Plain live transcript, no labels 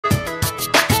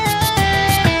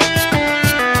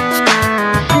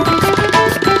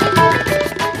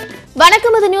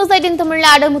நமது News18 Tamil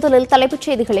Nadu முதலில் தலைப்புச்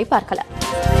செய்திகளை பார்க்கலாம்.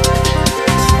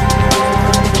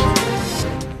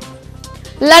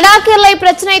 லடாக் எல்லை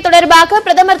பிரச்சினை தொடர்பாக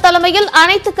பிரதமர் தலைமையில்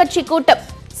அனைத்து கட்சி கூட்டம்.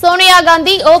 சோனியா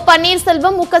காந்தி, ஓ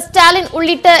பன்னீர்செல்வம், மு க ஸ்டாலின்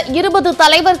உள்ளிட்ட 20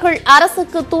 தலைவர்கள்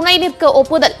அரசுக்கு துணை நிற்க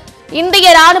ஒப்புதல். இந்திய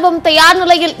ராணுவம் தயார்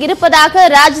நிலையில் இருப்பதாக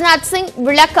ராஜ்நாத் சிங்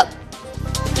விளக்கம்.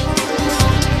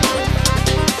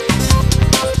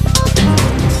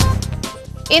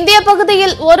 இந்திய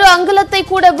பகுதியில் ஒரு அங்குலத்தை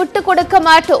கூட விட்டுக் கொடுக்க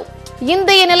மாட்டோம்.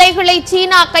 இந்திய நிலைகளை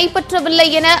சீனா கைப்பற்றவில்லை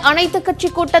என அனைத்து கட்சி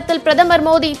கூட்டத்தில் பிரதமர்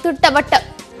மோடி திட்டவட்டம்.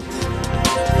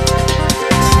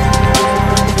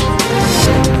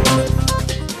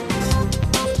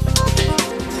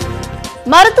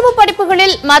 மருத்துவ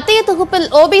படிப்புகளில் மத்திய தொகுப்பில்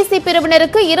ஓபிசி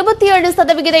பிரிவினருக்கு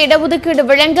 27% இடஒதுக்கீடு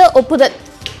வழங்க ஒப்புதல்.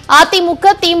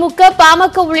 அதிமுக, திமுக,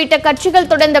 பாமக உள்ளிட்ட கட்சிகள்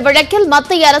தொடர்ந்த வழக்கில்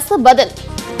மத்திய அரசு பதில்.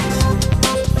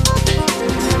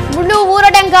 முழு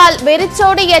ஊரடங்கால்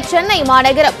வெறிச்சோடிய சென்னை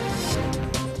மாநகரம்.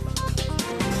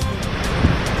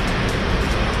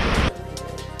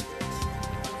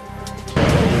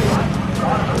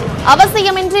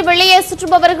 அவசியமின்றி வெளியே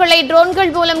சுற்றுபவர்களை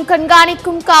ட்ரோன்கள் மூலம்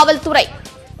கண்காணிக்கும் காவல்துறை.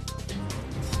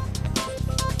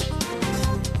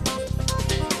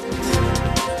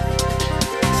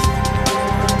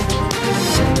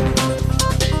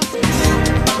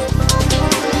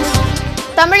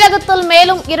 தமிழகத்தில்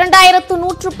மேலும்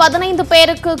 2115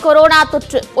 பேருக்கு கொரோனா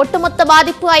தொற்று. ஒட்டுமொத்த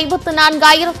பாதிப்பு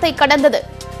 54,000 கடந்தது.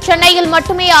 சென்னையில்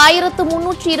மட்டுமே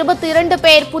 1322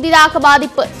 பேர் புதிதாக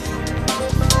பாதிப்பு.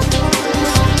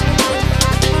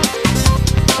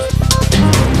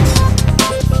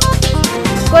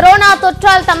 கொரோனா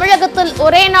தொற்றால் தமிழகத்தில்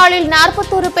ஒரே நாளில்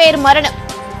 41 பேர் மரணம்.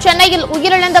 சென்னையில்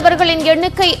உயிரிழந்தவர்களின்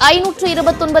எண்ணிக்கை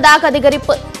 529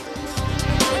 அதிகரிப்பு.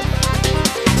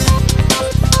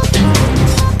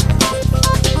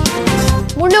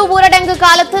 முழு ஊரடங்கு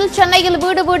காலத்தில் சென்னையில்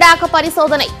வீடு வீடாக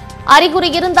பரிசோதனை. அறிகுறி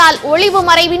இருந்தால் ஒளிவு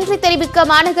மறைவின்றி தெரிவிக்க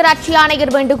மாநகராட்சி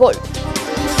ஆணையர் வேண்டுகோள்.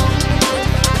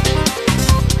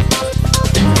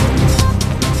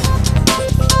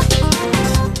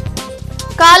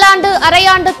 காலாண்டு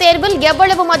அரையாண்டு தேர்வில்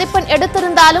எவ்வளவு மதிப்பெண்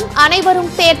எடுத்திருந்தாலும்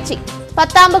அனைவரும் தேர்ச்சி.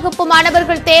 10ஆம் வகுப்பு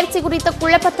மாணவர்கள் தேர்ச்சி குறித்த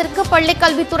குழப்பத்திற்கு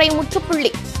பள்ளிக்கல்வித்துறை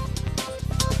முற்றுப்புள்ளி.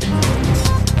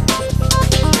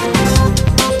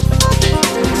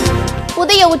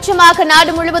 புதிய உச்சமாக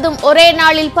நாடு முழுவதும் ஒரே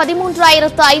நாளில்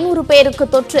 13,500 பேருக்கு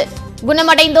தொற்று.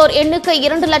 குணமடைந்தோர் எண்ணிக்கை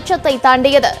 2 லட்சத்தை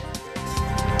தாண்டியது.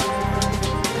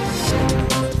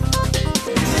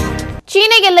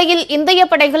 சீன எல்லையில் இந்திய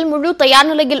படைகள் முழு தயார்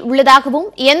நிலையில் உள்ளதாகவும்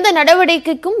எந்த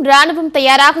நடவடிக்கைக்கும் ராணுவம்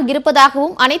தயாராக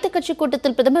இருப்பதாகவும் அனைத்து கட்சி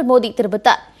கூட்டத்தில் பிரதமர் மோடி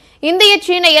தெரிவித்தார். இந்திய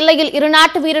சீன எல்லையில் இரு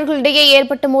நாட்டு வீரர்களிடையே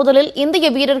ஏற்பட்ட மோதலில் இந்திய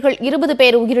வீரர்கள் 20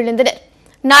 பேர் உயிரிழந்தனர்.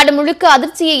 நாடு முழுக்க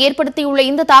அதிர்ச்சியை ஏற்படுத்தியுள்ள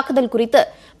இந்த தாக்குதல் குறித்து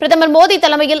பிரதமர் மோடி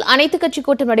தலைமையில் அனைத்து கட்சி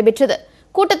கூட்டம் நடைபெற்றது.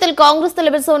 கூட்டத்தில் காங்கிரஸ்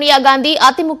தலைவர் சோனியா காந்தி,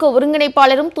 அதிமுக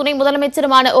ஒருங்கிணைப்பாளரும் துணை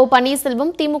முதலமைச்சருமான ஓ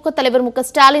பன்னீர்செல்வம், திமுக தலைவர் மு க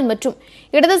ஸ்டாலின் மற்றும்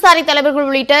இடதுசாரி தலைவர்கள்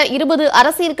உள்ளிட்ட 20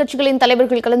 அரசியல் கட்சிகளின்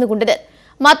தலைவர்கள் கலந்து கொண்டனர்.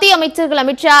 மத்திய அமைச்சர்கள்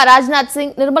அமித் ஷா, ராஜ்நாத்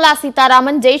சிங், நிர்மலா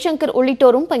சீதாராமன், ஜெய்சங்கர்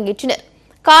உள்ளிட்டோரும் பங்கேற்றனர்.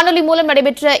 காணொலி மூலம்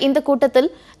நடைபெற்ற இந்த கூட்டத்தில்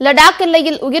லடாக்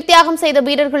எல்லையில் உயிர் தியாகம் செய்த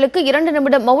வீரர்களுக்கு 2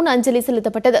 நிமிடம் மௌன அஞ்சலி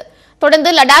செலுத்தப்பட்டது. தொடர்ந்து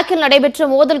லடாக்கில் நடைபெற்ற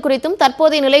மோதல் குறித்தும்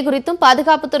தற்போதைய நிலை குறித்தும்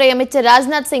பாதுகாப்புத்துறை அமைச்சர்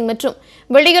ராஜ்நாத் சிங் மற்றும்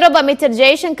வெளியுறவு அமைச்சர்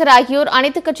ஜெய்சங்கர் ஆகியோர்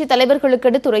அனைத்துக் கட்சி தலைவர்களுக்கு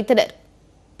எடுத்துரைத்தனர்.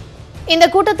 இந்த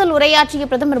கூட்டத்தில் உரையாற்றிய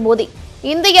பிரதமர் மோடி,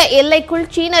 இந்திய எல்லைக்குள்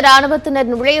சீன ராணுவத்தினர்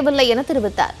நுழையவில்லை என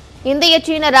தெரிவித்தார். இந்திய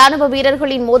சீன ராணுவ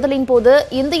வீரர்களின் மோதலின் போது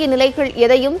இந்திய நிலைகள்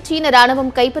எதையும் சீன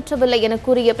ராணுவம் கைப்பற்றவில்லை என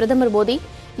கூறிய பிரதமர் மோடி,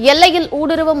 எல்லையில்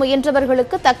ஊடுருவ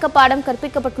முயன்றவர்களுக்கு தக்க பாடம்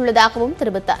கற்பிக்கப்பட்டுள்ளதாகவும்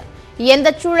தெரிவித்தார். எந்த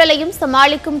சூழலையும்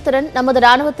சமாளிக்கும் திறன் நமது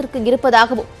ராணுவத்திற்கு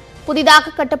இருப்பதாகவும்,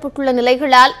 புதிதாக கட்டப்பட்டுள்ள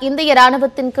நிலைகளால் இந்திய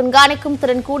ராணுவத்தின் கண்காணிக்கும்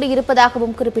திறன்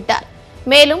கூடியிருப்பதாகவும் குறிப்பிட்டார்.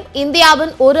 மேலும்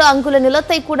இந்தியாவின் ஒரு அங்குல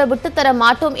நிலத்தை கூட விட்டுத்தர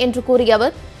மாட்டோம் என்று கூறிய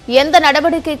அவர், எந்த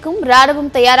நடவடிக்கைக்கும்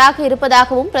ராணுவம் தயாராக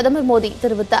இருப்பதாகவும் பிரதமர் மோடி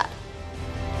தெரிவித்தார்.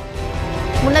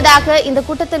 முன்னதாக இந்த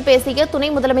கூட்டத்தில் பேசிய துணை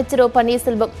முதலமைச்சர் ஓ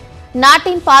பன்னீர்செல்வம்,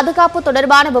 நாட்டின் பாதுகாப்பு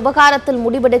தொடர்பான விவகாரத்தில்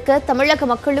முடிவெடுக்க தமிழக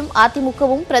மக்களும்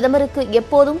அதிமுகவும் பிரதமருக்கு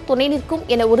எப்போதும் துணை நிற்கும்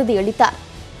என உறுதியளித்தார்.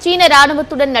 சீன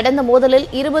ராணுவத்துடன் நடந்த மோதலில்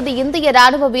 20 இந்திய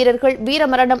ராணுவ வீரர்கள்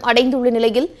வீரமரணம் அடைந்துள்ள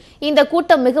நிலையில் இந்த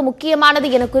கூட்டம் மிக முக்கியமானது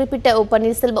என குறிப்பிட்ட ஓ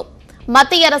பன்னீர்செல்வம்,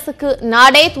 மத்திய அரசுக்கு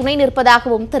நாடே துணை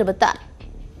நிற்பதாகவும் தெரிவித்தார்.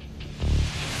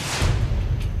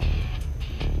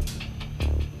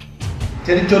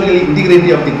 Territorial integrity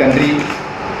of the country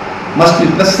must be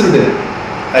preserved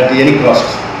at any cost.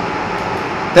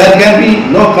 There can be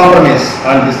no compromise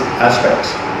on this aspect.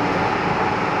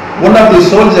 One of the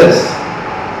soldiers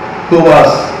who was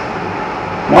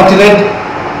martyred,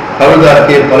 Havildar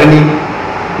K. Palani,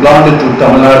 belonged to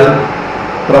Tamil Nadu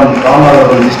from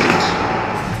Ramanathapuram district.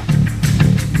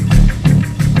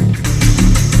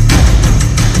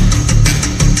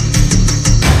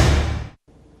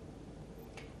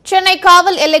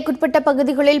 காவல் எல்லைக்குட்பட்ட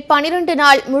பகுதிகளில் 12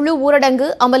 நாள் முழு ஊரடங்கு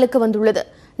அமலுக்கு வந்துள்ளது.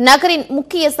 நகரின்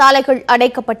முக்கிய சாலைகள்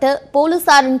அடைக்கப்பட்டு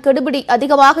போலீசாரின் கெடுபிடி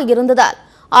அதிகமாக இருந்ததால்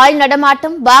ஆள்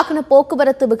நடமாட்டம், வாகன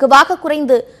போக்குவரத்து வெகுவாக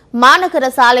குறைந்து மாநகர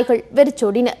சாலைகள்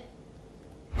வெறிச்சோடின.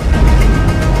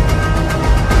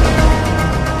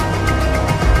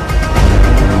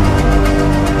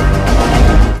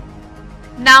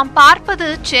 நாம் பார்ப்பது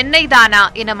சென்னை தானா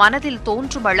என மனதில்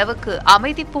தோன்றும் அளவுக்கு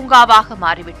அமைதி பூங்காவாக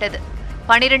மாறிவிட்டது.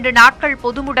 12 நாட்கள்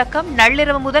பொது முடக்கம்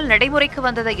நள்ளிரவு முதல் நடைமுறைக்கு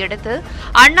வந்ததை அடுத்து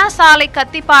அண்ணா சாலை,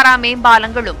 கத்திப்பாரா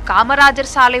மேம்பாலங்களும்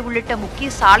காமராஜர் சாலை உள்ளிட்ட முக்கிய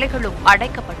சாலைகளும்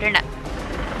அடைக்கப்பட்டன.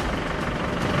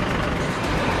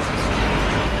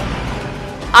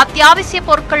 அத்தியாவசிய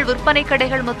பொருட்கள் விற்பனை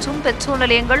கடைகள் மற்றும் பெட்ரோல்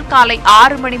நிலையங்கள் காலை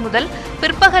 6 மணி முதல்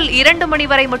பிற்பகல் 2 மணி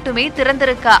வரை மட்டுமே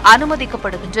திறந்திருக்க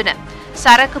அனுமதிக்கப்படுகின்றன.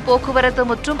 சரக்கு போக்குவரத்து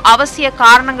மற்றும் அவசிய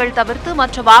காரணங்கள் தவிர்த்து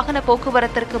மற்ற வாகன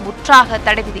போக்குவரத்திற்கு முற்றாக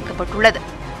தடை விதிக்கப்பட்டுள்ளது.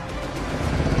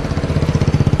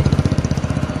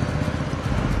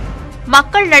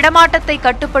 மக்கள் நடமாட்டத்தை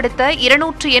கட்டுப்படுத்த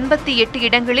 288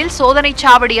 இடங்களில் சோதனை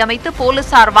சாவடி அமைத்து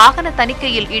போலீசார் வாகன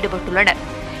தணிக்கையில் ஈடுபட்டுள்ளனர்.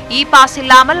 இ பாஸ்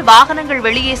இல்லாமல் வாகனங்கள்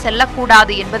வெளியே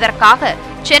செல்லக்கூடாது என்பதற்காக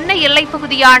சென்னை எல்லைப்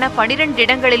பகுதியான 12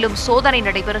 இடங்களிலும் சோதனை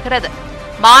நடைபெறுகிறது.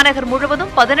 மாநகர்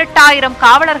முழுவதும் 18,000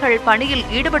 காவலர்கள் பணியில்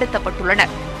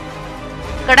ஈடுபடுத்தப்பட்டுள்ளனர்.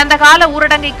 கடந்த கால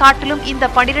ஊரடங்கை காட்டிலும் இந்த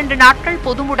 12 நாட்கள்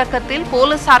பொது முடக்கத்தில்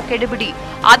போலீசார் கெடுபிடி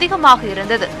அதிகமாக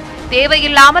இருந்தது.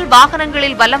 தேவையில்லாமல்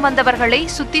வாகனங்களில் வலம் வந்தவர்களை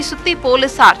சுத்தி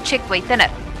போலீசார் செக்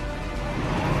வைத்தனர்.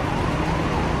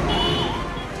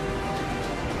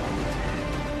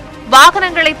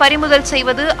 வாகனங்களை பறிமுதல்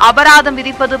செய்வது, அபராதம்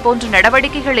விதிப்பது போன்ற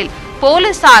நடவடிக்கைகளில்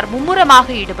போலீசார் மும்முரமாக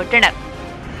ஈடுபட்டனர்.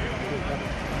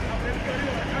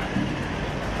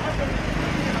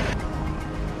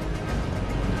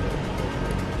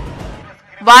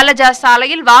 வாலஜா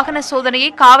சாலையில் வாகன சோதனையை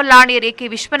காவல் ஆணையர் ஏ.கே.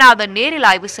 விஸ்வநாதன் நேரில்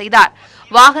ஆய்வு செய்தார்.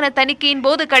 வாகன தணிக்கையின்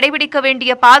போது கடைபிடிக்க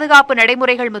வேண்டிய பாதுகாப்பு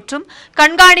நடைமுறைகள் மற்றும்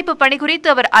கண்காணிப்பு பணி குறித்து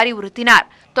அவர் அறிவுறுத்தினார்.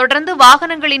 தொடர்ந்து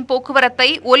வாகனங்களின் போக்குவரத்தை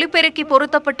ஒலிபெருக்கி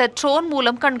பொருத்தப்பட்ட ட்ரோன்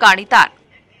மூலம் கண்காணித்தார்.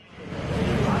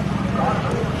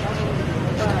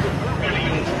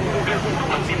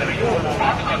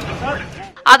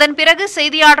 அதன் பிறகு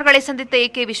செய்தியாளர்களை சந்தித்த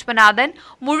ஏ.கே. விஸ்வநாதன்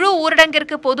முழு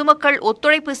ஊரடங்கிற்கு பொதுமக்கள்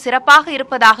ஒத்துழைப்பு சிறப்பாக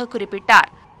இருப்பதாக குறிப்பிட்டார்.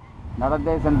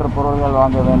 நடந்தே சென்று பொருட்கள்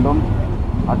வாங்க வேண்டும்.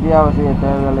 அத்தியாவசிய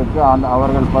தேவைகளுக்கு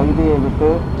அவர்கள் பகுதியை விட்டு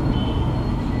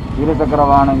 2 சக்கர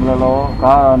வாகனங்களிலோ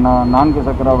 4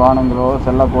 சக்கர வாகனங்களோ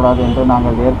செல்லக்கூடாது என்று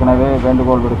நாங்கள் ஏற்கனவே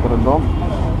வேண்டுகோள் விடுத்திருந்தோம்.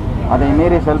 அதை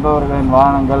மீறி செல்பவர்களின்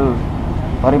வாகனங்கள்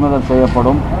பறிமுதல்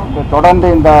செய்யப்படும். தொடர்ந்து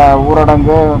இந்த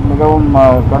ஊரடங்கு மிகவும்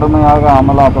கடுமையாக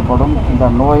அமலாக்கப்படும். இந்த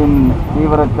நோயின்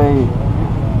தீவிரத்தை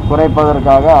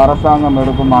குறைப்பதற்காக அரசாங்கம்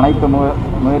எடுக்கும் அனைத்து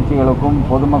முயற்சிகளுக்கும்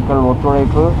பொதுமக்கள்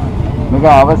ஒத்துழைப்பு மிக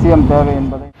அவசியம் தேவை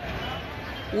என்பதை.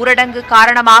 ஊரடங்கு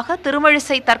காரணமாக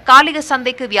திருமழிசை தற்காலிக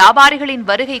சந்தைக்கு வியாபாரிகளின்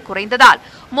வருகை குறைந்ததால்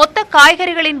மொத்த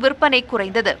காய்கறிகளின் விற்பனை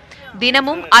குறைந்தது.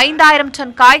 தினமும் 5,000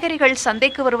 டன் காய்கறிகள்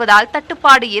சந்தைக்கு வருவதால்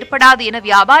தட்டுப்பாடு ஏற்படாது என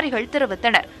வியாபாரிகள்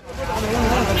தெரிவித்தனர்.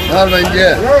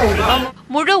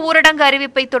 முழு ஊரடங்கு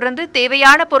அறிவிப்பை தொடர்ந்து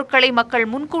தேவையான பொருட்களை மக்கள்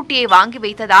முன்கூட்டியே வாங்கி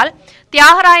வைத்ததால்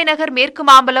தியாகராய நகர், மேற்கு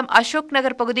மாம்பலம், அசோக்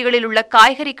நகர் பகுதிகளில் உள்ள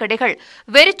காய்கறி கடைகள்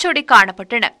வெறிச்சொடி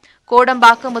காணப்பட்டன.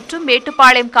 கோடம்பாக்கம் மற்றும்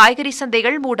மேட்டுப்பாளையம் காய்கறி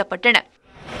சந்தைகள் மூடப்பட்டன.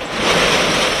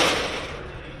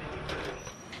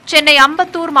 சென்னை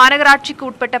அம்பத்தூர் மாநகராட்சிக்கு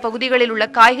உட்பட்ட பகுதிகளில் உள்ள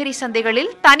காய்கறி சந்தைகளில்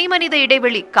தனிமனித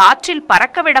இடைவெளி காற்றில்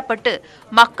பறக்கவிடப்பட்டு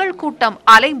மக்கள் கூட்டம்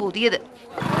அலைமோதியது.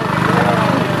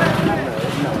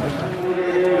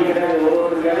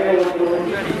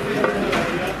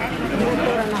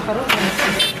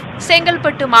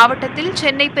 செங்கல்பட்டு மாவட்டத்தில்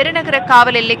சென்னை பெருநகர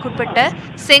காவல் எல்லைக்குட்பட்ட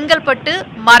செங்கல்பட்டு,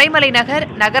 மறைமலை நகர்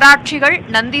நகராட்சிகள்,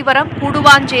 நந்திவரம்,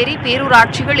 கூடுவாஞ்சேரி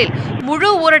பேரூராட்சிகளில் முழு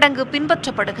ஊரடங்கு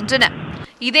பின்பற்றப்படுகின்றன.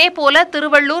 இதேபோல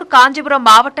திருவள்ளூர், காஞ்சிபுரம்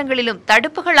மாவட்டங்களிலும்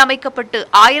தடுப்புகள் அமைக்கப்பட்டு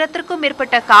 1000க்கும்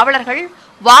மேற்பட்ட காவலர்கள்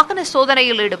வாகன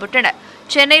சோதனையில் ஈடுபட்டனர்.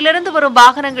 சென்னையிலிருந்து வரும்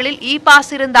வாகனங்களில் இ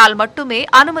பாஸ் இருந்தால் மட்டுமே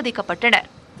அனுமதிக்கப்பட்டனர்.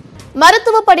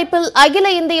 மருத்துவ படிப்பில்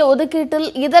அகில இந்திய ஒதுக்கீட்டில்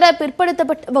இதர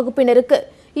பிற்படுத்தப்பட்ட வகுப்பினருக்கு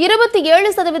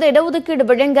 27% இடஒதுக்கீடு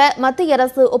வழங்க மத்திய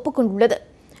அரசு ஒப்புக்கொண்டுள்ளது.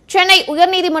 சென்னை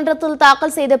உயர்நீதிமன்றத்தில்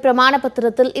தாக்கல் செய்த பிரமாண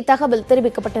பத்திரத்தில் இத்தகவல்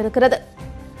தெரிவிக்கப்பட்டிருக்கிறது.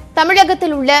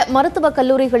 தமிழகத்தில் உள்ள மருத்துவக்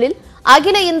கல்லூரிகளில்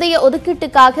அகில இந்திய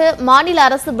ஒதுக்கீட்டுக்காக மாநில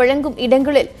அரசு வழங்கும்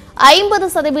இடங்களில்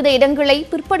 50% இடங்களை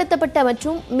பிற்படுத்தப்பட்ட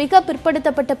மற்றும் மிக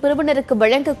பிற்படுத்தப்பட்ட பிரிவினருக்கு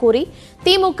வழங்க கோரி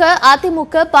திமுக,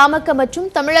 அதிமுக, பாமக மற்றும்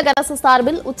தமிழக அரசு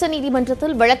சார்பில்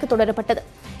உச்சநீதிமன்றத்தில் வழக்கு தொடரப்பட்டது.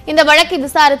 இந்த வழக்கை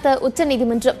விசாரித்த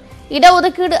உச்சநீதிமன்றம்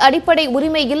இடஒதுக்கீடு அடிப்படை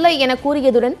உரிமை இல்லை என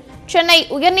கூறியதுடன் சென்னை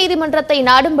உயர்நீதிமன்றத்தை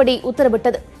நாடும்படி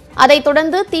உத்தரவிட்டது. அதைத்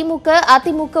தொடர்ந்து திமுக,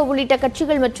 அதிமுக உள்ளிட்ட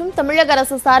கட்சிகள் மற்றும் தமிழக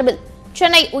அரசு சார்பில்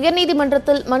சென்னை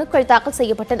உயர்நீதிமன்றத்தில் மனுக்கள் தாக்கல்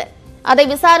செய்யப்பட்டன. அதை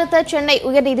விசாரித்த சென்னை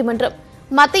உயர்நீதிமன்றம்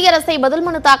மத்திய அரசை பதில்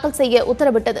மனு தாக்கல் செய்ய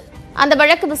உத்தரவிட்டது. அந்த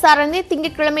வழக்கு விசாரணை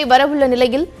திங்கட்கிழமை வரவுள்ள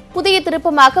நிலையில் புதிய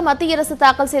திருப்பமாக மத்திய அரசு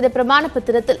தாக்கல் செய்த பிரமாண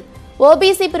பத்திரத்தில்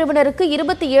ஓபிசி பிரிவினருக்கு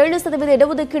 27%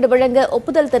 இடஒதுக்கீடு வழங்க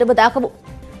ஒப்புதல் தருவதாகவும்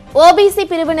ஓபிசி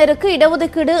பிரிவினருக்கு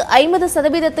இடஒதுக்கீடு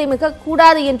 50%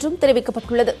 மிகக்கூடாது என்றும்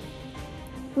தெரிவிக்கப்பட்டுள்ளது.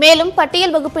 மேலும்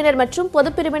பட்டியல் வகுப்பினர் மற்றும்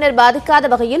பொதுப்பிரிவினர் பாதிக்காத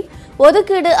வகையில்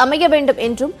ஒதுக்கீடு அமைய வேண்டும்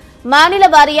என்றும் மாநில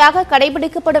வாரியாக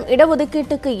கடைபிடிக்கப்படும்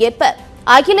இடஒதுக்கீட்டுக்கு ஏற்ப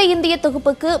அகில இந்திய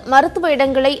தொகுப்புக்கு மருத்துவ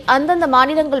இடங்களை அந்தந்த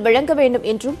மாநிலங்கள் வழங்க வேண்டும்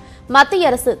என்றும் மத்திய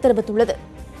அரசு தெரிவித்துள்ளது.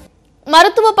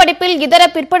 மருத்துவ படிப்பில் இதர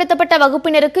பிற்படுத்தப்பட்ட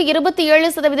வகுப்பினருக்கு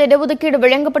 27% இடஒதுக்கீடு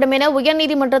வழங்கப்படும் என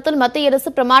உயர்நீதிமன்றத்தில் மத்திய அரசு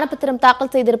பிரமாண பத்திரம்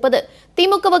தாக்கல் செய்திருப்பது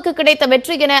திமுகவுக்கு கிடைத்த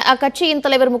வெற்றி என அக்கட்சியின்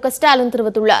தலைவர் ஸ்டாலின்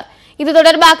தெரிவித்துள்ளார். இது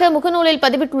தொடர்பாக முகநூலில்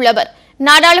பதிவிட்டுள்ள அவர்,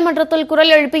 நாடாளுமன்றத்தில்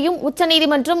குரல் எழுப்பியும்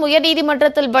உச்சநீதிமன்றம்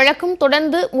உயர்நீதிமன்றத்தில் வழக்கும்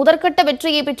தொடர்ந்து முதற்கட்ட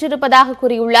வெற்றியை பெற்றிருப்பதாக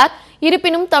கூறியுள்ளார்.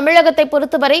 இருப்பினும் தமிழகத்தை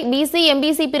பொறுத்தவரை பிசி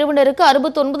எம்பிசி பிரிவினருக்கு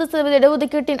 69%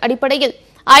 இடஒதுக்கீட்டின் அடிப்படையில்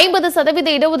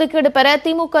 50% இடஒதுக்கீடு பெற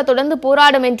திமுக தொடர்ந்து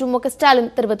போராடும் என்றும்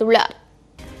ஸ்டாலின் தெரிவித்துள்ளார்.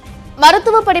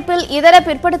 மருத்துவ படிப்பில் இதர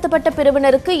பிற்படுத்தப்பட்ட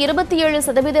பிரிவினருக்கு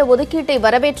 27% ஒதுக்கீட்டை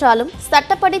வரவேற்றாலும்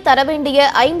சட்டப்படி தர வேண்டிய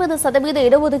 50%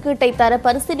 இடஒதுக்கீட்டை தர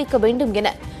பரிசீலிக்க வேண்டும் என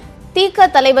திக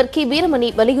தலைவர் கி வீரமணி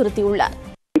வலியுறுத்தியுள்ளார்.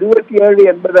 27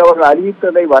 என்பது அவர்கள்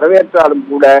அறிவித்ததை வரவேற்றாலும்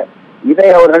கூட இதை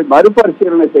அவர்கள்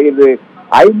மறுபரிசீலனை செய்து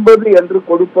 50 என்று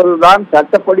கொடுப்பதுதான்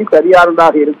சட்டப்படி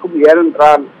சரியானதாக இருக்கும்.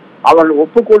 ஏனென்றால் அவர்கள்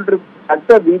ஒப்புக்கொண்டிருக்கும்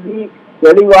சட்ட விதி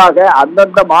தெளிவாக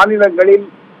அந்தந்த மாநிலங்களில்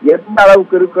எந்த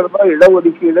அளவுக்கு இருக்கிறதோ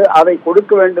இடஒதுக்கீடு அதை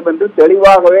கொடுக்க வேண்டும் என்று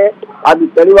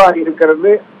தெளிவாக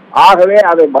இருக்கிறது. ஆகவே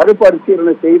அதை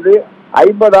மறுபரிசீலனை செய்து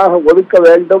 50 ஒதுக்க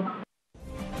வேண்டும்.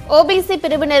 ஓபிசி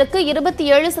பிரிவினருக்கு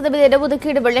 27%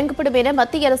 இடஒதுக்கீடு வழங்கப்படும் என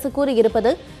மத்திய அரசு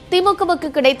கூறியிருப்பது திமுகவுக்கு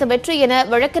கிடைத்த வெற்றி என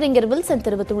வழக்கறிஞர் வில்சன்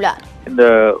தெரிவித்துள்ளார். இந்த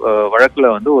வழக்குல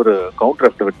ஒரு கவுண்டர்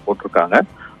அஃபிடவிட் போட்டிருக்காங்க.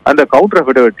 அந்த கவுண்டர்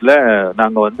அஃபிடவிட்ல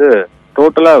நாங்க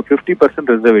டோட்டலா 50%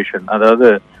 ரிசர்வேஷன், அதாவது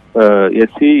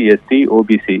எஸ்சி எஸ்டி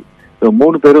ஓபிசி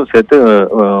 3 பேரும் சேர்த்து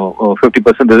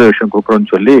 50% ரிசர்வேஷன்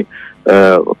கொடுக்குறோம்னு சொல்லி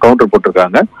கவுண்டர்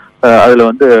போட்டிருக்காங்க. அதுல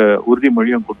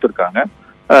உறுதிமொழியும் கொடுத்திருக்காங்க.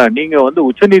 நீங்க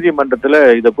உச்ச நீதிமன்றத்துல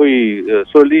இத போய்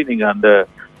சொல்லி நீங்க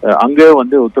அங்கே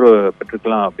உத்தரவு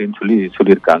பெற்றுக்கலாம் அப்படின்னு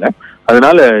சொல்லியிருக்காங்க.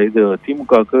 அதனால இது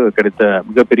திமுகவுக்கு கிடைத்த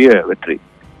மிகப்பெரிய வெற்றி.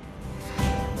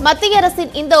 மத்திய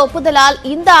அரசின் இந்த ஒப்புதலால்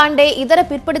இந்த ஆண்டே இதர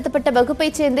பிற்படுத்தப்பட்ட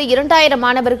வகுப்பைச் சேர்ந்த 2000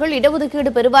 மாணவர்கள்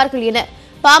இடஒதுக்கீடு பெறுவார்கள் என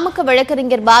பாமக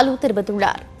வழக்கறிஞர் பாலு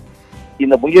தெரிவித்துள்ளார்.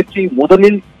 இந்த முயற்சி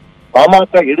முதலில்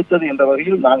பாமக எடுத்தது என்ற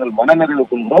வகையில் நாங்கள் மனநிறைவு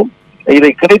கொள்கிறோம்.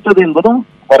 இதை கிடைத்தது என்பதும்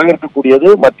வரவேற்கக்கூடியது.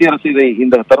 மத்திய அரசு இதை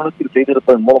இந்த தருணத்தில்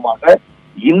செய்திருப்பதன் மூலமாக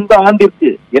இந்த ஆண்டிற்கு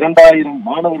 2000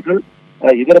 மாணவர்கள்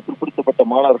இதர பிற்படுத்தப்பட்ட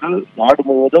மாணவர்கள் நாடு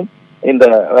முழுவதும் இந்த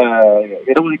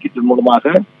இடஒதுக்கீட்டின்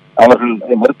மூலமாக அவர்கள்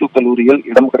மருத்துவக் கல்லூரியில்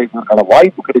இடம் கிடைப்பதற்கான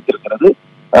வாய்ப்பு கிடைத்திருக்கிறது.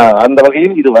 அந்த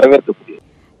வகையில் இது வரவேற்கக்கூடியது.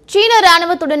 சீன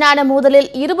ராணுவத்துடனான மோதலில்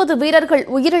 20 வீரர்கள்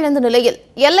உயிரிழந்த நிலையில்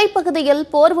எல்லைப் பகுதியில்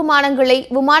போர் விமானங்களை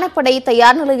விமானப்படை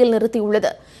தயார் நிலையில்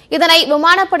நிறுத்தியுள்ளது. இதனை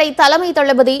விமானப்படை தலைமை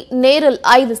தளபதி நேரில்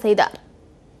ஆய்வு செய்தார்.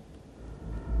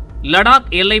 லடாக்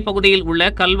எல்லைப் பகுதியில் உள்ள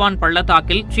கல்வான்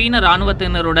பள்ளத்தாக்கில் சீன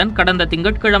ராணுவத்தினருடன் கடந்த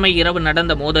திங்கட்கிழமை இரவு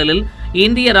நடந்த மோதலில்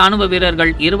இந்திய ராணுவ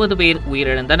வீரர்கள் 20 பேர்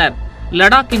உயிரிழந்தனர்.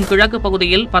 லடாக்கின் கிழக்கு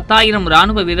பகுதியில் 10,000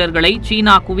 ராணுவ வீரர்களை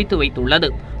சீனா குவித்து வைத்துள்ளது.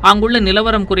 அங்குள்ள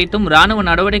நிலவரம் குறித்தும் ராணுவ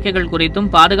நடவடிக்கைகள் குறித்தும்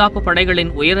பாதுகாப்பு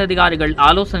படைகளின் உயரதிகாரிகள்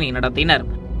ஆலோசனை நடத்தினர்.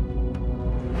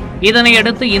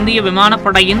 இதனையடுத்து இந்திய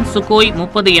விமானப்படையின் சுகோய்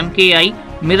 30 MKI,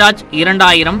 மிராஜ்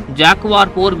 2000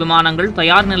 ஜாக்குவார் போர் விமானங்கள்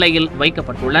தயார் நிலையில்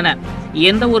வைக்கப்பட்டுள்ளன.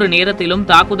 எந்த ஒரு நேரத்திலும்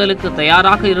தாக்குதலுக்கு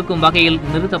தயாராக இருக்கும் வகையில்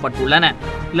நிறுத்தப்பட்டுள்ளன.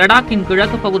 லடாக்கின்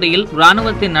கிழக்கு பகுதியில்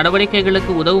ராணுவத்தின்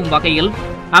நடவடிக்கைகளுக்கு உதவும் வகையில்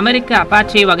அமெரிக்க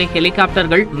அப்பாச்சே வகை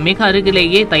ஹெலிகாப்டர்கள் மிக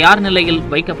அருகிலேயே தயார் நிலையில்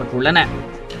வைக்கப்பட்டுள்ளன.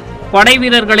 படை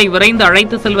வீரர்களை விரைந்து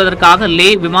அழைத்து செல்வதற்காக லே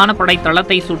விமானப்படை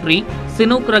தளத்தை சுற்றி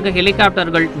சினூக் ரக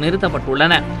ஹெலிகாப்டர்கள்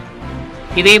நிறுத்தப்பட்டுள்ளன.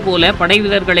 இதேபோல படை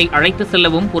வீரர்களை அழைத்து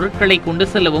செல்லவும் பொருட்களை கொண்டு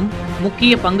செல்லவும்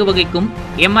முக்கிய பங்கு வகிக்கும்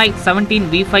MI-17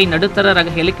 V5 நடுத்தர ரக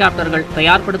ஹெலிகாப்டர்கள்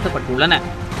தயார்படுத்தப்பட்டுள்ளன.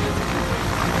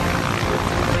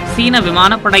 சீன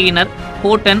விமானப்படையினர்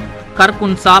ஹோட்டன்,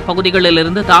 கர்குன்சா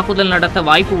பகுதிகளிலிருந்து தாக்குதல் நடத்த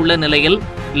வாய்ப்பு உள்ள நிலையில்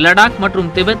லடாக் மற்றும்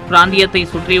திபெத் பிராந்தியத்தை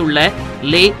சுற்றியுள்ள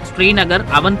லே, ஸ்ரீநகர்,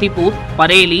 அவந்திபூர்,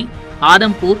 பரேலி,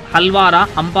 ஆதம்பூர், ஹல்வாரா,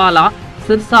 அம்பாலா,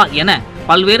 சிர்சா என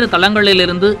பல்வேறு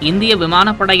தளங்களிலிருந்து இந்திய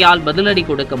விமானப்படையால் பதிலடி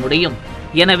கொடுக்க முடியும்.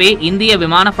 எனவே இந்திய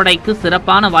விமானப்படைக்கு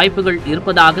சிறப்பான வாய்ப்புகள்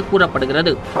இருப்பதாக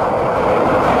கூறப்படுகிறது.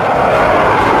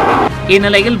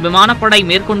 இந்நிலையில் விமானப்படை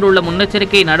மேற்கொண்டுள்ள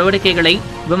முன்னெச்சரிக்கை நடவடிக்கைகளை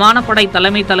விமானப்படை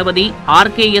தலைமை தளபதி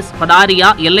RKS பதாரியா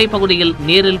எல்லைப் பகுதியில்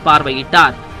நேரில்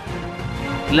பார்வையிட்டார்.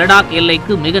 லடாக்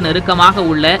எல்லைக்கு மிக நெருக்கமாக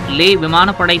உள்ள லே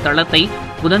விமானப்படை தளத்தை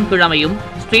புதன்கிழமையும்,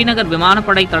 ஸ்ரீநகர்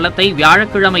விமானப்படை தளத்தை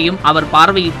வியாழக்கிழமையும் அவர்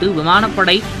பார்வையிட்டு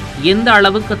விமானப்படை எந்த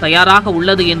அளவுக்கு தயாராக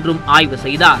உள்ளது என்றும் ஆய்வு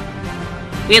செய்தார்.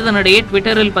 இதனிடையே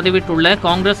ட்விட்டரில் பதிவிட்டுள்ள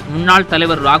காங்கிரஸ் முன்னாள்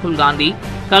தலைவர் ராகுல் காந்தி,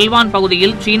 கல்வான்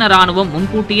பகுதியில் சீன ராணுவம்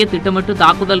முன்கூட்டியே திட்டமிட்டு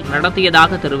தாக்குதல்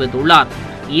நடத்தியதாக தெரிவித்துள்ளார்.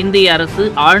 இந்திய அரசு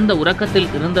ஆழ்ந்த உறக்கத்தில்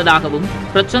இருந்ததாகவும்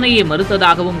பிரச்சனையை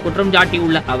மறுத்ததாகவும் குற்றம்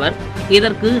சாட்டியுள்ள அவர்,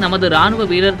 இதற்கு நமது ராணுவ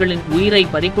வீரர்களின் உயிரை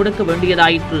பறிகொடுக்க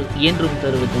வேண்டியதாயிற்று என்றும்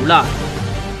தெரிவித்துள்ளார்.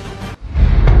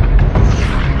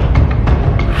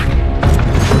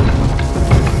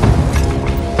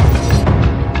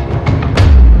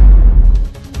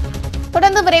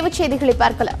 தொடர்ந்து விரைவுச் செய்திகளை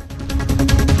பார்க்கலாம்.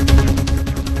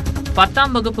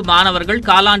 10ஆம் வகுப்பு மாணவர்கள்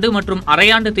காலாண்டு மற்றும்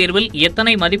அரையாண்டு தேர்வில்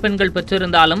எத்தனை மதிப்பெண்கள்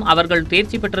பெற்றிருந்தாலும் அவர்கள்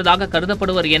தேர்ச்சி பெற்றதாக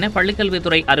கருதப்படுவர் என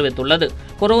பள்ளிக்கல்வித்துறை அறிவித்துள்ளது.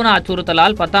 கொரோனா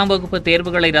அச்சுறுத்தலால் 10ஆம் வகுப்பு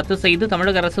தேர்வுகளை ரத்து செய்து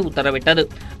தமிழக அரசு உத்தரவிட்டது.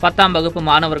 10ஆம் வகுப்பு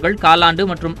மாணவர்கள் காலாண்டு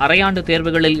மற்றும் அரையாண்டு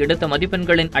தேர்வுகளில் எடுத்த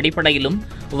மதிப்பெண்களின் அடிப்படையிலும்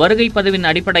வருகை பதிவின்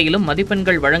அடிப்படையிலும்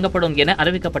மதிப்பெண்கள் வழங்கப்படும் என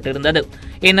அறிவிக்கப்பட்டிருந்தது.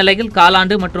 இந்நிலையில்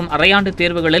காலாண்டு மற்றும் அரையாண்டு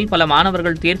தேர்வுகளில் பல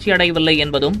மாணவர்கள் தேர்ச்சி அடையவில்லை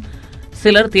என்பதும்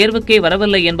சிலர் தேர்வுக்கே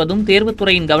வரவில்லை என்பதும்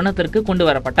தேர்வுத்துறையின் கவனத்திற்கு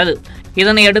கொண்டுவரப்பட்டது.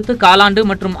 இதனையடுத்து காலாண்டு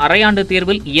மற்றும் அரையாண்டு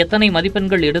தேர்வில் எத்தனை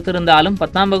மதிப்பெண்கள் எடுத்திருந்தாலும்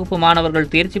 10ஆம் வகுப்பு மாணவர்கள்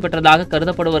தேர்ச்சி பெற்றதாக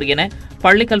கருதப்படுவர் என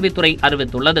பள்ளிக்கல்வித்துறை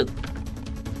அறிவித்துள்ளது.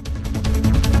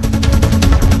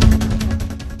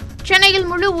 சென்னையில்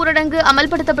முழு ஊரடங்கு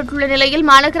அமல்படுத்தப்பட்டுள்ள நிலையில்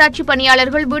மாநகராட்சி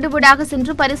பணியாளர்கள் வீடு வீடாக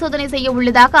சென்று பரிசோதனை செய்ய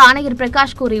உள்ளதாக ஆணையர்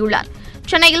பிரகாஷ் கூறியுள்ளார்.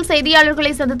 சென்னையில் செய்தியாளர்களை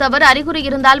சந்தித்த அவர், அறிகுறி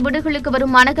இருந்தால் வீடுகளுக்கு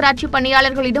வரும் மாநகராட்சி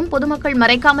பணியாளர்களிடம் பொதுமக்கள்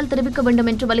மறைக்காமல் தெரிவிக்க வேண்டும்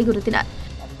என்று வலியுறுத்தினார்.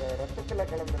 ரத்தத்தில்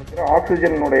கலந்திருக்கிற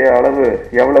ஆக்சிஜனுடைய அளவு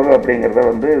எவ்வளவு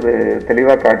அப்படிங்கிறத இது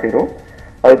தெளிவாக காட்டிடும்.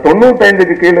 அது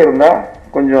 95க்கு கீழே இருந்தால்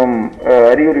கொஞ்சம்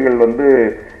அறிகுறிகள்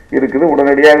இருக்குது,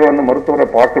 உடனடியாக மருத்துவரை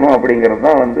பார்க்கணும் அப்படிங்கிறது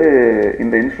தான்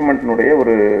இந்த இன்ஸ்ட்ருமெண்ட்டினுடைய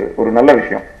ஒரு நல்ல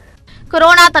விஷயம்.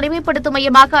 கொரோனா தனிமைப்படுத்தும்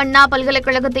மையமாக அண்ணா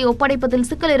பல்கலைக்கழகத்தை ஒப்படைப்பதில்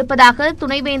சிக்கல் இருப்பதாக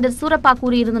துணைவேந்தர் சூரப்பா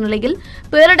கூறியிருந்த நிலையில்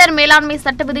பேரிடர் மேலாண்மை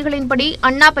சட்ட விதிகளின்படி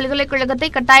அண்ணா பல்கலைக்கழகத்தை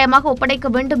கட்டாயமாக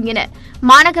ஒப்படைக்க வேண்டும் என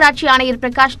மாநகராட்சி ஆணையர்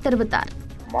பிரகாஷ் தெரிவித்தார்.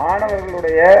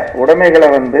 மாணவர்களுடைய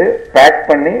உடைமைகளை பேக்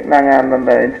பண்ணி நாங்கள்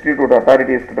அந்தந்த இன்ஸ்டிடியூட்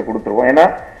அத்தாரிட்டிஸ் கிட்ட கொடுத்துருவோம். ஏன்னா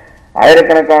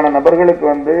ஆயிரக்கணக்கான நபர்களுக்கு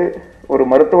ஒரு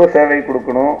மருத்துவ சேவை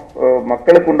கொடுக்கணும்,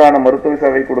 மக்களுக்கு உண்டான மருத்துவ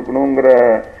சேவை கொடுக்கணுங்கிற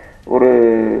ஒரு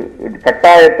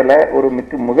கட்டாயத்தில் ஒரு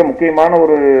மிக முக்கியமான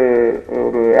ஒரு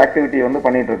ஆக்டிவிட்டியை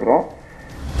பண்ணிட்டு இருக்கிறோம்.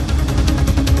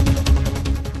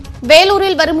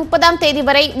 வேலூரில் வரும் 30ஆம் தேதி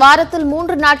வரை வாரத்தில்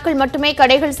 3 நாட்கள் மட்டுமே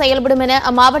கடைகள் செயல்படும் என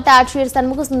அம்மாவட்ட ஆட்சியர்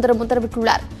சண்முகசுந்தரம்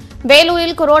உத்தரவிட்டுள்ளார்.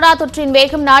 வேலூரில் கொரோனா தொற்றின்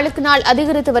வேகம் நாளுக்கு நாள்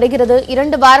அதிகரித்து வருகிறது.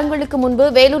 2 வாரங்களுக்கு முன்பு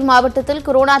வேலூர் மாவட்டத்தில்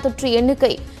கொரோனா தொற்று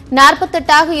எண்ணிக்கை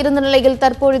 48ஆக இருந்த நிலையில்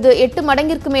தற்பொழுது 8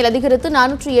 மடங்கிற்கு மேல் அதிகரித்து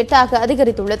 408ஆக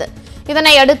அதிகரித்துள்ளது.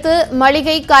 இதனை அடுத்து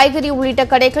மளிகை, காய்கறி உள்ளிட்ட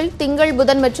கடைகள் திங்கள்,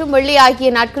 புதன் மற்றும் வெள்ளி ஆகிய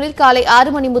நாட்களில் காலை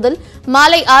 6 மணி முதல்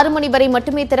மாலை 6 மணி வரை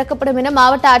மட்டுமே திறக்கப்படும் என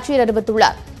மாவட்ட ஆட்சியர்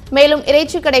அறிவித்துள்ளார். மேலும்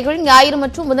இறைச்சி கடைகள் ஞாயிறு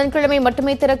மற்றும் புதன்கிழமை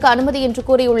மட்டுமே திறக்க அனுமதி என்று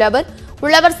கூறியுள்ள அவர்,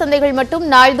 உழவர் சந்தைகள் மட்டும்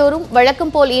நாள்தோறும்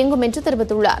வழக்கம் போல் இயங்கும் என்று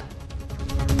தெரிவித்துள்ளார்.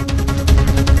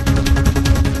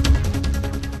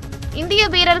 இந்திய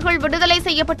வீரர்கள் விடுதலை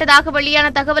செய்யப்பட்டதாக வெளியான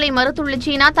தகவலை மறுத்துள்ள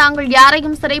சீனா தாங்கள்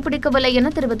யாரையும் சிறைப்பிடிக்கவில்லை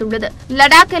என தெரிவித்துள்ளது.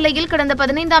 லடாக் எல்லையில் கடந்த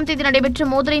 15ஆம் தேதி நடைபெற்ற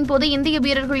மோதலின் போது இந்திய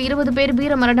வீரர்கள் 20 பேர்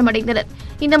வீரமரணம் அடைந்தனர்.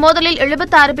 இந்த மோதலில்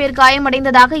 76 பேர்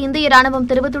காயமடைந்ததாக இந்திய ராணுவம்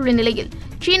தெரிவித்துள்ள நிலையில்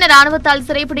சீன ராணுவத்தால்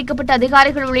சிறைப்பிடிக்கப்பட்ட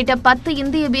அதிகாரிகள் உள்ளிட்ட 10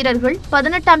 இந்திய வீரர்கள்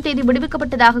 18ஆம் தேதி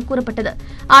விடுவிக்கப்பட்டதாக கூறப்பட்டது.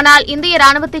 ஆனால் இந்திய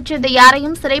ராணுவத்தைச் சேர்ந்த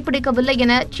யாரையும் சிறைப்பிடிக்கவில்லை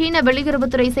என சீன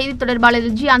வெளியுறவுத்துறை செய்தித்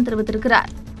தொடர்பாளர் ஜியான்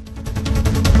தெரிவித்திருக்கிறார்.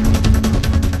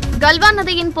 கல்வான்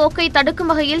நதியின் போக்கை தடுக்கும்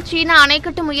வகையில் சீனா அணை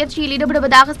கட்டும் முயற்சியில்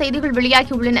ஈடுபடுவதாக செய்திகள்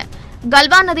வெளியாகியுள்ளன.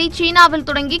 கல்வான் நதி சீனாவில்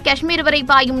தொடங்கி காஷ்மீர் வரை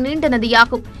பாயும் நீண்ட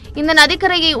நதியாகும். இந்த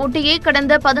நதிக்கரையை ஒட்டியே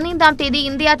கடந்த 15ஆம் தேதி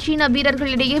இந்தியா சீன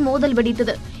வீரர்களிடையே மோதல்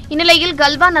வெடித்தது. இந்நிலையில்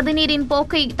கல்வான் நதிநீரின்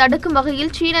போக்கை தடுக்கும்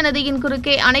வகையில் சீன நதியின்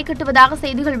குறுக்கே அணை கட்டுவதாக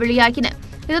செய்திகள் வெளியாகின.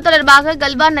 இது தொடர்பாக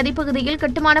கல்வான் நதிப்பகுதியில்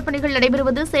கட்டுமானப் பணிகள்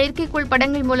நடைபெறுவது செயற்கைக்கோள்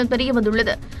படங்கள் மூலம்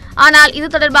தெரியவந்துள்ளது. ஆனால் இது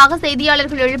தொடர்பாக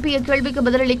செய்தியாளர்கள் எழுப்பிய கேள்விக்கு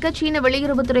பதிலளிக்க சீன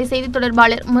வெளியுறவுத்துறை செய்தித்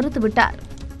தொடர்பாளர் மறுத்துவிட்டார்.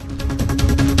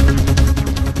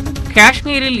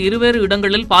 காஷ்மீரில் 2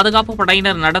 இடங்களில் பாதுகாப்பு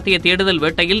படையினர் நடத்திய தேடுதல்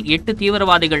வேட்டையில் 8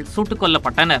 தீவிரவாதிகள் சுட்டுக்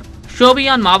கொல்லப்பட்டனர்.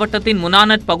 ஷோபியான் மாவட்டத்தின்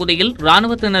முனானட் பகுதியில்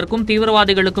ராணுவத்தினருக்கும்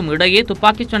தீவிரவாதிகளுக்கும் இடையே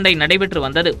துப்பாக்கிச் சண்டை நடைபெற்று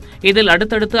வந்தது. இதில்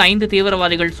அடுத்தடுத்து 5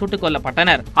 தீவிரவாதிகள் சுட்டுக்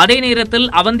கொல்லப்பட்டனர். அதே நேரத்தில்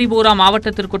அவந்திபூரா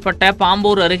மாவட்டத்திற்குட்பட்ட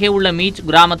பாம்போர் அருகே உள்ள மீச்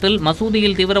கிராமத்தில்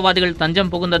மசூதியில் தீவிரவாதிகள்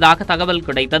தஞ்சம் புகுந்ததாக தகவல்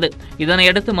கிடைத்தது.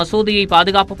 இதனையடுத்து மசூதியை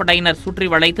பாதுகாப்பு படையினர் சுற்றி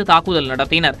வளைத்து தாக்குதல்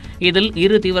நடத்தினர். இதில்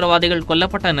 2 தீவிரவாதிகள்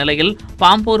கொல்லப்பட்ட நிலையில்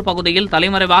பாம்போர் பகுதியில்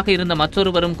தலைமறைவாக இருந்த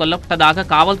மற்றொருவரும் கொல்லப்பட்டதாக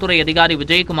காவல்துறை அதிகாரி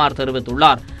விஜயகுமார்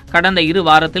தெரிவித்துள்ளார். கடந்த 2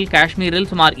 வாரத்தில் காஷ்மீரில்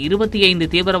சுமார் 25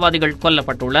 தீவிரவாதிகள்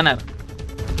கொல்லப்பட்டுள்ளனர்.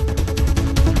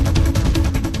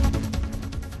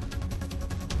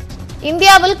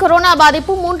 இந்தியாவில் கொரோனா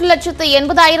பாதிப்பு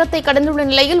 3,80,000 கடந்துள்ள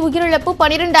நிலையில் உயிரிழப்பு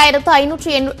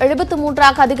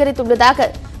 12,573 அதிகரித்துள்ளதாக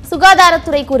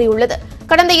சுகாதாரத்துறை கூறியுள்ளது.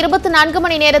 கடந்த 24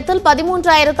 மணி நேரத்தில்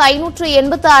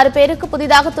 13,586 பேருக்கு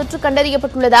புதிதாக தொற்று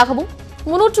கண்டறியப்பட்டுள்ளதாகவும்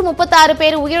 336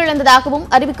 பேர் உயிரிழந்ததாகவும்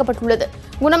அறிவிக்கப்பட்டுள்ளது.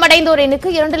 குணமடைந்தோர்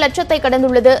எண்ணிக்கை 2 லட்சத்தை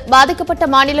கடந்துள்ளது. பாதிக்கப்பட்ட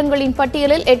மாநிலங்களின்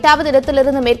பட்டியலில் 8வது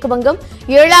இடத்திலிருந்து மேற்கு வங்கம்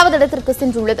 7வது இடத்திற்கு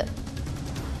சென்றுள்ளது.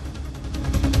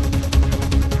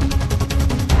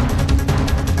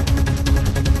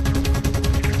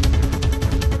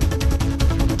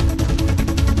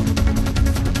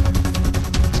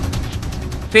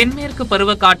 தென்மேற்கு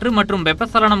பருவக்காற்று மற்றும்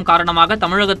வெப்பசலனம் காரணமாக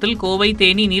தமிழகத்தில் கோவை,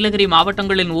 தேனி, நீலகிரி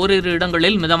மாவட்டங்களின் ஓரிரு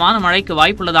இடங்களில் மிதமான மழைக்கு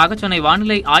வாய்ப்புள்ளதாக சென்னை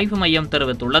வானிலை ஆய்வு மையம்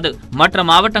தெரிவித்துள்ளது. மற்ற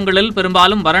மாவட்டங்களில்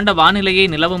பெரும்பாலும் வறண்ட வானிலையே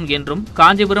நிலவும் என்றும்,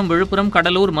 காஞ்சிபுரம், விழுப்புரம்,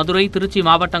 கடலூர், மதுரை, திருச்சி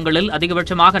மாவட்டங்களில்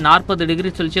அதிகபட்சமாக 40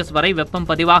 டிகிரி செல்சியஸ் வரை வெப்பம்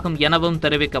பதிவாகும் எனவும்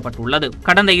தெரிவிக்கப்பட்டுள்ளது.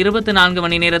 கடந்த 24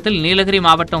 மணி நேரத்தில் நீலகிரி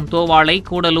மாவட்டம் தோவாளை,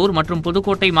 கூடலூர் மற்றும்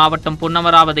புதுக்கோட்டை மாவட்டம்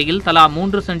பொன்னமராவதியில் தலா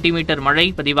 3 சென்டிமீட்டர் மழை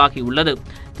பதிவாகியுள்ளது.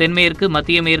 தென்மேற்கு,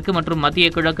 மத்திய மேற்கு மற்றும் மத்திய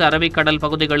கிழக்கு அரபிக்கடல்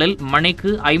பகுதிகளில் மணிக்கு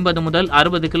 50 முதல்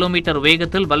 60 கிலோமீட்டர்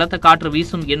வேகத்தில் பலத்த காற்று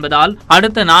வீசும் என்பதால்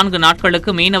அடுத்த 4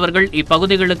 நாட்களுக்கு மீனவர்கள்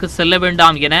இப்பகுதிகளுக்கு செல்ல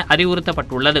வேண்டாம் என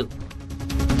அறிவுறுத்தப்பட்டுள்ளது.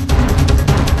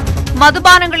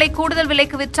 மதுபானங்களை கூடுதல்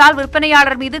விலைக்கு விற்றால்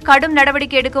விற்பனையாளர் மீது கடும்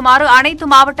நடவடிக்கை எடுக்குமாறு அனைத்து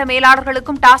மாவட்ட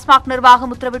மேலாளர்களுக்கும் டாஸ்மாக்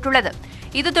நிர்வாகம் உத்தரவிட்டுள்ளது.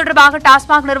 இது தொடர்பாக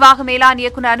டாஸ்மாக் நிர்வாக மேலாண்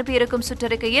இயக்குநர் அனுப்பியிருக்கும்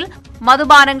சுற்றறிக்கையில்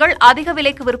மதுபானங்கள் அதிக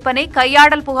விலைக்கு விற்பனை,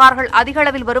 கையாடல் புகார்கள் அதிக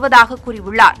அளவில் வருவதாக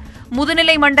கூறியுள்ளார்.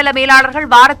 முதுநிலை மண்டல மேலாளர்கள்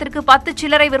வாரத்திற்கு 10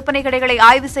 சில்லறை விற்பனை கடைகளை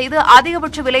ஆய்வு செய்து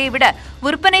அதிகபட்ச விலையை விட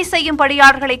விற்பனை செய்யும்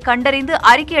பணியாளர்களை கண்டறிந்து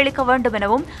அறிக்கை அளிக்க வேண்டும்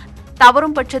எனவும்,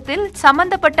 தவறும் பட்சத்தில்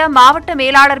சம்பந்தப்பட்ட மாவட்ட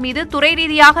மேலாளர் மீது துறை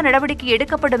ரீதியாக நடவடிக்கை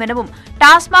எடுக்கப்படும் எனவும்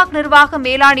டாஸ்மாக் நிர்வாக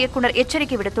மேலாண் இயக்குநர்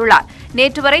எச்சரிக்கை விடுத்துள்ளார்.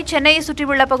 நேற்று வரை சென்னையை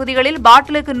சுற்றியுள்ள பகுதிகளில்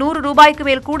பாட்டிலுக்கு 100 ரூபாய்க்கு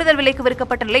மேல் கூடுதல் விலைக்கு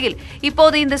விற்கப்பட்ட நிலையில்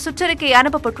இப்போது இந்த சுற்றறிக்கை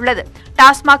அனுப்பப்பட்டுள்ளது.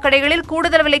 டாஸ்மாக் கடைகளில்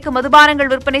கூடுதல் விலைக்கு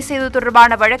மதுபானங்கள் விற்பனை செய்வது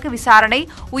தொடர்பான வழக்கு விசாரணை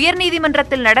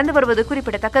உயர்நீதிமன்றத்தில் நடந்து வருவது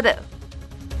குறிப்பிடத்தக்கது.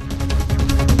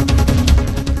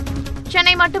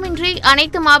 சென்னை மட்டுமின்றி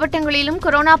அனைத்து மாவட்டங்களிலும்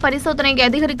கொரோனா பரிசோதனை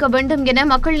அதிகரிக்க வேண்டும் என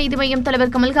மக்கள் நீதி மய்யம்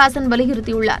தலைவர் கமல்ஹாசன்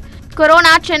வலியுறுத்தியுள்ளார்.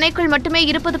 கொரோனா சென்னைக்குள் மட்டுமே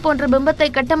இருப்பது போன்ற பிம்பத்தை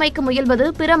கட்டமைக்க முயல்வது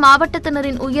பிற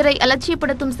மாவட்டத்தினரின் உயிரை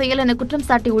அலட்சியப்படுத்தும் செயல் என குற்றம்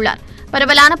சாட்டியுள்ளார்.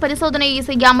 பரவலான பரிசோதனையை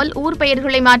செய்யாமல் ஊர்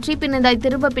பெயர்களை மாற்றி பின் இதை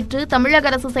திரும்ப பெற்று தமிழக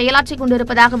அரசு செயலாற்றிக்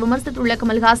கொண்டிருப்பதாக விமர்சித்துள்ள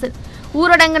கமல்ஹாசன்,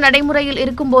 ஊரடங்கு நடைமுறையில்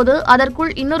இருக்கும்போது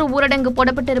அதற்குள் இன்னொரு ஊரடங்கு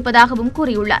போடப்பட்டிருப்பதாகவும்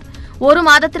கூறியுள்ளார். 1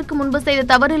 மாதத்திற்கு முன்பு செய்த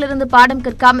தவறிலிருந்து பாடம்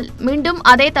கற்காமல் மீண்டும்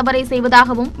அதே தவறை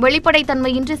செய்வதாகவும்,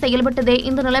 வெளிப்படைத்தன்மையின்றி செயல்பட்டதே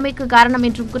இந்த நிலைமைக்கு காரணம்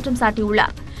என்றும் குற்றம்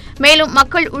சாட்டியுள்ளார். மேலும்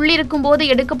மக்கள் உள்ளிருக்கும் போது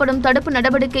எடுக்கப்படும் தடுப்பு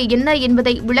நடவடிக்கை என்ன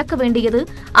என்பதை விளக்க வேண்டியது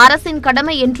அரசின்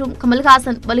கடமை என்றும்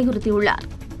கமல்ஹாசன் வலியுறுத்தியுள்ளார்.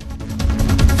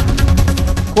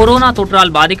 கொரோனா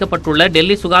தொற்றால் பாதிக்கப்பட்டுள்ள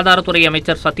டெல்லி சுகாதாரத்துறை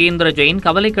அமைச்சர் சத்யேந்திர ஜெயின்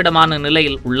கவலைக்கிடமான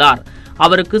நிலையில் உள்ளார்.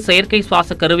 அவருக்கு செயற்கை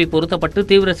சுவாச கருவி பொருத்தப்பட்டு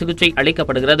தீவிர சிகிச்சை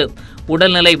அளிக்கப்படுகிறது.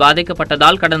 உடல்நிலை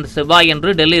பாதிக்கப்பட்டதால் கடந்த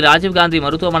செவ்வாயன்று டெல்லி ராஜீவ்காந்தி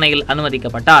மருத்துவமனையில்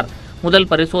அனுமதிக்கப்பட்டார். முதல்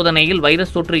பரிசோதனையில்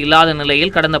வைரஸ் தொற்று இல்லாத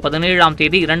நிலையில் கடந்த 17ஆம்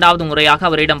தேதி 2வது முறையாக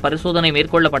அவரிடம் பரிசோதனை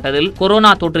மேற்கொள்ளப்பட்டதில்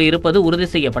கொரோனா தொற்று இருப்பது உறுதி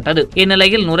செய்யப்பட்டது.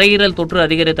 இந்நிலையில் நுரையீரல் தொற்று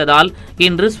அதிகரித்ததால்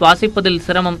இன்று சுவாசிப்பதில்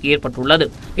சிரமம் ஏற்பட்டுள்ளது.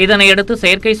 இதனையடுத்து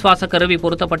செயற்கை சுவாச கருவி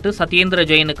பொருத்தப்பட்டு சத்யேந்திர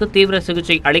ஜெயினுக்கு தீவிர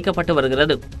சிகிச்சை அளிக்கப்பட்டு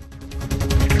வருகிறது.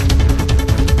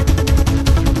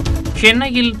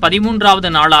 சென்னையில் 13வது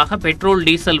நாளாக பெட்ரோல்,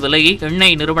 டீசல் விலையை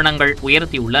எண்ணெய் நிறுவனங்கள்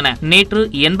உயர்த்தியுள்ளன. நேற்று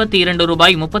 82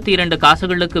 ரூபாய் 32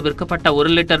 காசுகளுக்கு விற்கப்பட்ட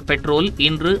 1 லிட்டர் பெட்ரோல்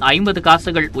இன்று 50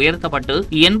 காசுகள் உயர்த்தப்பட்டு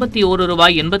 81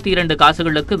 ரூபாய் 82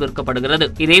 காசுகளுக்கு விற்கப்படுகிறது.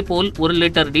 இதேபோல் 1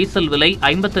 லிட்டர் டீசல் விலை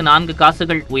 54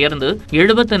 காசுகள் உயர்ந்து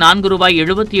 74 ரூபாய்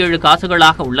 77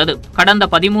 காசுகளாக உள்ளது. கடந்த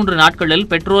 13 நாட்களில்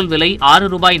பெட்ரோல் விலை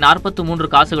 6 ரூபாய்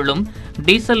 43 காசுகளும்,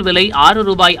 டீசல் விலை 6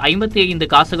 ரூபாய்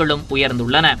 55 காசுகளும்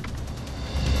உயர்ந்துள்ளன.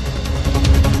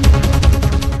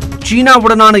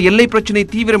 சீனாவுடனான எல்லை பிரச்சினை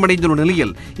தீவிரமடைந்துள்ள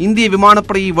நிலையில் இந்திய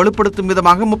விமானப்படையை வலுப்படுத்தும்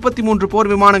விதமாக 33 போர்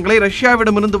விமானங்களை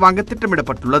ரஷ்யாவிடமிருந்து வாங்க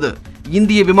திட்டமிடப்பட்டுள்ளது.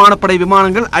 இந்திய விமானப்படை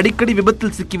விமானங்கள் அடிக்கடி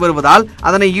விபத்தில் சிக்கி வருவதால்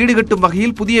அதனை ஈடுகட்டும்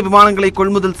வகையில் புதிய விமானங்களை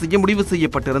கொள்முதல் செய்ய முடிவு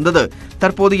செய்யப்பட்டிருந்தது.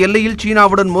 தற்போது எல்லையில்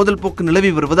சீனாவுடன் மோதல் போக்கு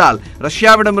நிலவி வருவதால்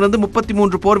ரஷ்யாவிடமிருந்து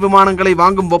 33 போர் விமானங்களை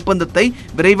வாங்கும் ஒப்பந்தத்தை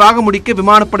விரைவாக முடிக்க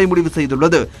விமானப்படை முடிவு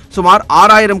செய்துள்ளது. சுமார்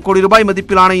 6000 கோடி ரூபாய்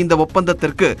மதிப்பிலான இந்த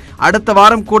ஒப்பந்தத்திற்கு அடுத்த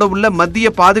வாரம் கூட உள்ள மத்திய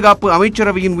பாதுகாப்பு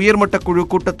அமைச்சரவையின் உயர்மட்ட குழு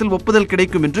கூட்டத்தில் ஒப்புதல்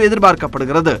கிடைக்கும் என்று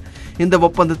எதிர்பார்க்கப்படுகிறது. இந்த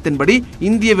ஒப்பந்தத்தின்படி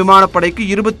இந்திய விமானப்படைக்கு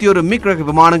 21 மிக் ரக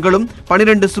விமானங்களும்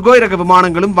 12 சுகோய் ரக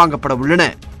விமானங்களும் வாங்கப்பட உள்ளன.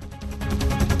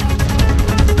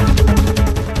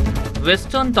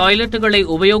 வெஸ்டர்ன் டாய்லெட்டுகளை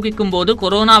உபயோகிக்கும் போது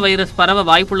கொரோனா வைரஸ் பரவ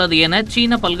வாய்ப்புள்ளது என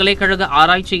சீன பல்கலைக்கழக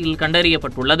ஆராய்ச்சியில்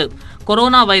கண்டறியப்பட்டுள்ளது.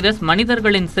 கொரோனா வைரஸ்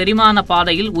மனிதர்களின் செரிமான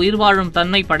பாதையில் உயிர் வாழும்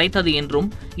தன்மை படைத்தது என்றும்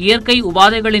இயற்கை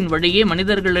உபாதைகளின் வழியே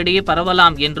மனிதர்களிடையே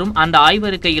பரவலாம் என்றும் அந்த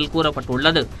ஆய்வறிக்கையில்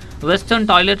கூறப்பட்டுள்ளது. வெஸ்டர்ன்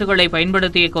டாய்லெட்டுகளை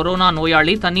பயன்படுத்திய கொரோனா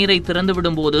நோயாளி தண்ணீரை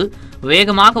திறந்துவிடும் போது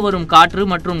வேகமாக வரும் காற்று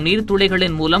மற்றும்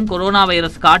நீர்த்துளிகளின் மூலம் கொரோனா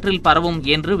வைரஸ் காற்றில் பரவும்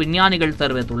என்று விஞ்ஞானிகள்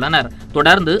தெரிவித்துள்ளனர்.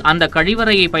 தொடர்ந்து அந்த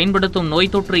கழிவறையை பயன்படுத்தும்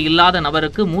நோய் தொற்று இல்லாத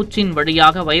நபருக்கு மூச்சின்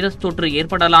வழியாக வைரஸ் தொற்று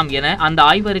ஏற்படலாம் என அந்த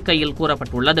ஆய்வறிக்கையில்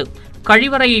கூறப்பட்டுள்ளது.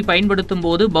 கழிவறையை பயன்படுத்தும்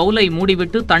போது பவுலை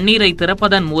மூடிவிட்டு தண்ணீரை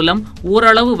திறப்பதன் மூலம்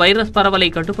ஓரளவு வைரஸ் பரவலை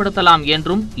கட்டுப்படுத்தலாம்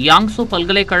என்றும் யாங்சோ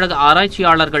பல்கலைக்கழக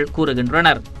ஆராய்ச்சியாளர்கள்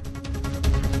கூறுகின்றனர்.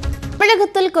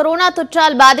 தமிழகத்தில் கொரோனா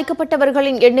தொற்றால்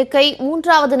பாதிக்கப்பட்டவர்களின் எண்ணிக்கை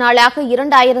 3வது நாளாக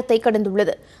 2000-ஐ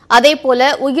கடந்துள்ளது.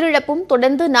 அதேபோல உயிரிழப்பும்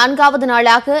தொடர்ந்து 4வது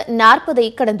நாளாக 40-ஐ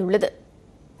கடந்துள்ளது.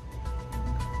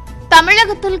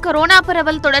 தமிழகத்தில் கொரோனா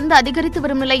பரவல் தொடர்ந்து அதிகரித்து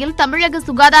வரும் நிலையில் தமிழக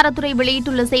சுகாதாரத்துறை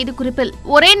வெளியிட்டுள்ள செய்திக்குறிப்பில்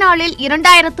ஒரே நாளில்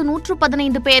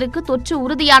 2115 பேருக்கு தொற்று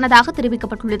உறுதியானதாக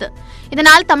தெரிவிக்கப்பட்டுள்ளது.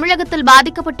 இதனால் தமிழகத்தில்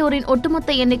பாதிக்கப்பட்டோரின் ஒட்டுமொத்த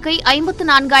எண்ணிக்கை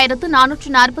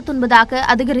 54449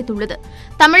 அதிகரித்துள்ளது.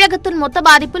 தமிழகத்தில் மொத்த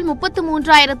பாதிப்பில்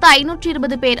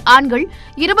 33520 பேர் ஆண்கள்,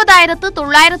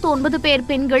 20909 பேர்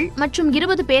பெண்கள் மற்றும்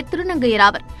 20 பேர் திருநங்கையர்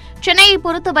ஆவர். சென்னையை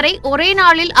பொறுத்தவரை ஒரே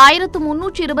நாளில்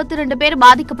 1322 பேர்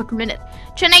பாதிக்கப்பட்டுள்ளனர்.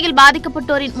 சென்னையில்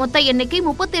பாதிக்கப்பட்டோரின் மொத்த எண்ணிக்கை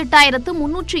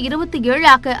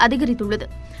 38327 அதிகரித்துள்ளது.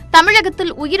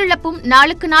 தமிழகத்தில் உயிரிழப்பும்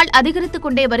நாளுக்கு நாள் அதிகரித்துக்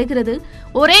கொண்டே வருகிறது.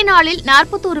 ஒரே நாளில்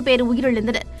 41 பேர்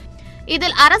உயிரிழந்தனர்.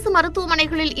 இதில் அரசு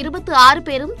மருத்துவமனைகளில் 26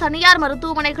 பேரும், தனியார்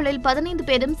மருத்துவமனைகளில் 15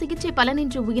 பேரும் சிகிச்சை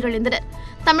பலனின்றி உயிரிழந்தனர்.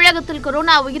 தமிழகத்தில்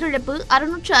கொரோனா உயிரிழப்பு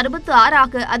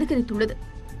 666 அதிகரித்துள்ளது.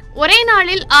 ஒரே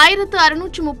நாளில்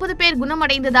 1630 பேர்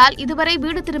குணமடைந்ததால் இதுவரை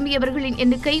வீடு திரும்பியவர்களின்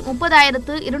எண்ணிக்கை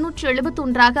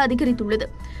 30271 அதிகரித்துள்ளது.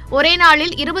 ஒரே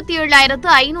நாளில்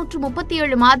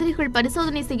 27537 மாதிரிகள்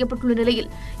பரிசோதனை செய்யப்பட்டுள்ள நிலையில்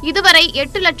இதுவரை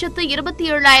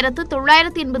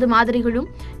 8,27,980 மாதிரிகளும்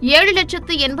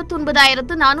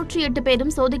 7,89,408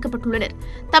 பேரும் சோதிக்கப்பட்டுள்ளனர்.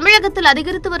 தமிழகத்தில்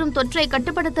அதிகரித்து வரும் தொற்றை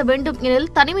கட்டுப்படுத்த வேண்டும்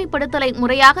எனில் தனிமைப்படுத்தலை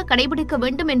முறையாக கடைபிடிக்க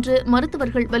வேண்டும் என்று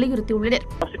மருத்துவர்கள் வலியுறுத்தியுள்ளனர்.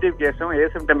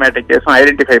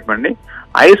 பண்ணி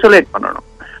ஐசோலேட் பண்ணணும்.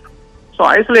 ஸோ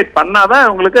ஐசோலேட் பண்ணாதான்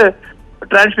உங்களுக்கு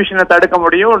டிரான்ஸ்மிஷனை தடுக்க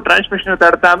முடியும். டிரான்ஸ்மிஷனை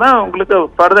தடுத்தாதான் உங்களுக்கு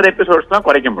ஃபர்தர் எபிசோட்ஸ்லாம்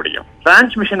குறைக்க முடியும்.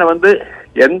 டிரான்ஸ்மிஷனை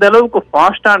எந்த அளவுக்கு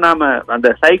ஃபாஸ்டா நாம அந்த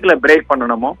சைக்கிளை பிரேக்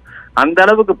பண்ணணுமோ அந்த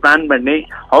அளவுக்கு பிளான் பண்ணி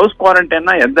ஹவுஸ்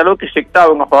குவாரண்டைன்னா எந்த அளவுக்கு ஸ்ட்ரிக்டா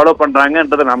அவங்க ஃபாலோ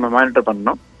பண்றாங்கன்றதை நம்ம மானிட்டர்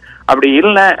பண்ணணும். அப்படி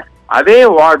இல்லை அதே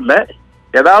வார்டில்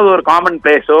ஏதாவது ஒரு காமன்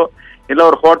பிளேஸோ இல்லை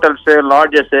ஒரு ஹோட்டல்ஸு,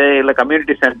 லாட்ஜஸ், இல்லை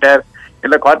கம்யூனிட்டி சென்டர்,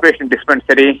 இல்லை கார்பரேஷன்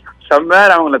டிஸ்பென்சரி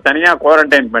சம்வேர் அவங்கள தனியாக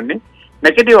குவாரண்டைன் பண்ணி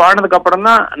நெகட்டிவ் ஆனதுக்கு அப்புறம்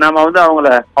தான் நாம அவங்கள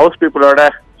ஹவுஸ் பீப்புளோட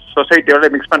சொசைட்டியோட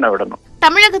மிக்ஸ் பண்ண விடணும்.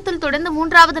 தமிழகத்தில் தொடர்ந்து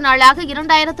 3வது நாளாக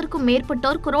 2000-க்கும்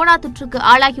மேற்பட்டோர் கொரோனா தொற்றுக்கு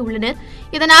ஆளாகியுள்ளனர்.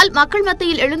 இதனால் மக்கள்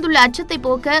மத்தியில் எழுந்துள்ள அச்சத்தை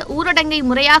போக்க ஊரடங்கை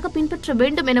முறையாக பின்பற்ற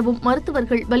வேண்டும் எனவும்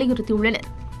மருத்துவர்கள் வலியுறுத்தியுள்ளனர்.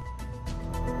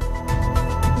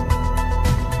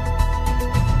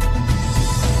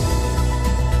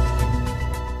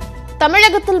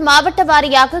 தமிழகத்தில் மாவட்ட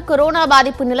வாரியாக கொரோனா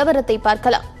பாதிப்பு நிலவரத்தை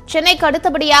பார்க்கலாம். சென்னைக்கு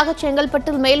அடுத்தபடியாக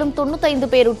செங்கல்பட்டில் மேலும் 95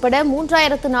 பேர் உட்பட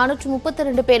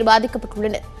 3432 பேர்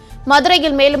பாதிக்கப்பட்டுள்ளனர்.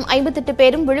 மதுரையில் மேலும் 58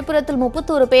 பேரும், விழுப்புரத்தில்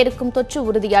 31 பேருக்கும் தொற்று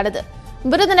உறுதியானது.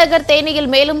 விருதுநகர், தேனியில்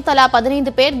மேலும் தலா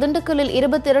 15 பேர், திண்டுக்கல்லில்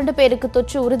 22 பேருக்கு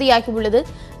தொற்று உறுதியாகியுள்ளது.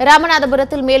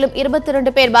 ராமநாதபுரத்தில் மேலும்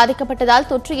 22 பேர் பாதிக்கப்பட்டதால்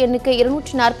தொற்று எண்ணிக்கை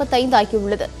 245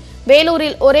 ஆகியுள்ளது.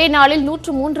 வேலூரில் ஒரே நாளில்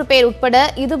 103 பேர் உட்பட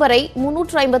இதுவரை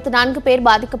 354 பேர்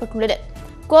பாதிக்கப்பட்டுள்ளனர்.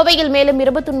 கோவையில் மேலும்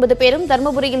 29 பேரும்,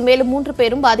 தருமபுரியில் மேலும் 3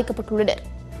 பேரும் பாதிக்கப்பட்டுள்ளனர்.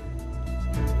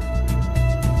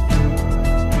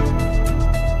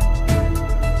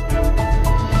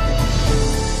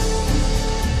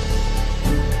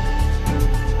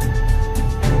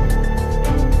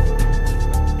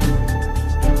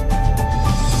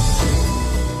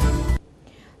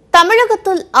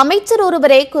 தமிழகத்தில் அமைச்சர்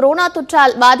ஒருவரே கொரோனா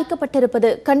தொற்றால் பாதிக்கப்பட்டிருப்பது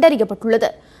கண்டறியப்பட்டுள்ளது.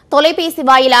 தொலைபேசி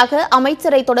வாயிலாக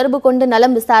அமைச்சரை தொடர்பு கொண்டு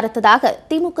நலம் விசாரித்ததாக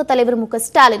திமுக தலைவர்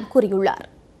மு.க.ஸ்டாலின் கூறியுள்ளார்.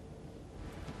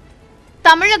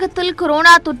 தமிழகத்தில்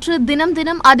கொரோனா தொற்று தினம்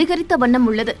தினம் அதிகரித்த வண்ணம்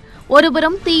உள்ளது.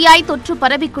 ஒருபுறம் தீயாய் தொற்று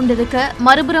பரவிக் கொண்டிருக்க,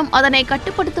 மறுபுறம் அதனை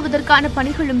கட்டுப்படுத்துவதற்கான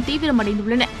பணிகளும்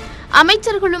தீவிரமடைந்துள்ளன.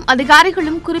 அமைச்சர்களும்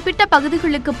அதிகாரிகளும் குறிப்பிட்ட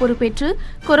பகுதிகளுக்கு பொறுப்பேற்று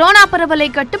கொரோனா பரவலை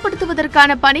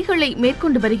கட்டுப்படுத்துவதற்கான பணிகளை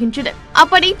மேற்கொண்டு வருகின்றனர்.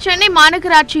 அப்படி சென்னை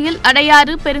மாநகராட்சியில்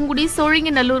அடையாறு, பெருங்குடி,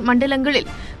 சோழிங்கநல்லூர் மண்டலங்களில்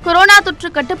கொரோனா தொற்று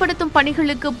கட்டுப்படுத்தும்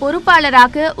பணிகளுக்கு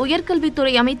பொறுப்பாளராக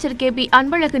உயர்கல்வித்துறை அமைச்சர் கே.பி.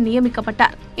 அன்பழகன்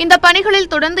நியமிக்கப்பட்டார். இந்த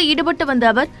பணிகளில் தொடர்ந்து ஈடுபட்டு வந்த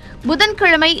அவர்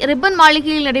புதன்கிழமை ரிப்பன்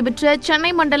மாளிகையில் நடைபெற்ற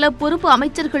சென்னை மண்டல பொறுப்பு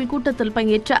அமைச்சர்கள் கூட்டத்தில்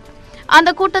பங்கேற்றார். அந்த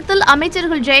கூட்டத்தில்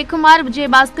அமைச்சர்கள் ஜெயக்குமார்,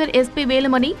 விஜயபாஸ்கர், எஸ்.பி.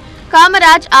 வேலுமணி,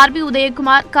 காமராஜ், ஆர்.பி.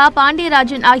 உதயகுமார், க.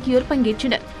 பாண்டியராஜன் ஆகியோர்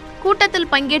பங்கேற்றனர். கூட்டத்தில்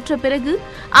பங்கேற்ற பிறகு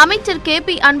அமைச்சர்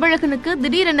கே.பி. அன்பழகனுக்கு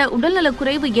திடீரென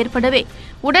உடல்நலக்குறைவு ஏற்படவே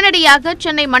உடனடியாக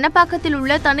சென்னை மணப்பாக்கத்தில்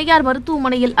உள்ள தனியார்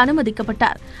மருத்துவமனையில்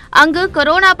அனுமதிக்கப்பட்டார். அங்கு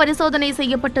கொரோனா பரிசோதனை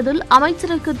செய்யப்பட்டதில்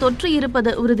அமைச்சருக்கு தொற்று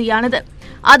இருப்பது உறுதியானது.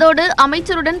 அதோடு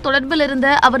அமைச்சருடன் தொடர்பில் இருந்த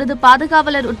அவரது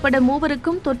பாதுகாவலர் உட்பட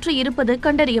 3 தொற்று இருப்பது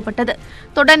கண்டறியப்பட்டது.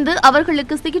 தொடர்ந்து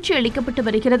அவர்களுக்கு சிகிச்சை அளிக்கப்பட்டு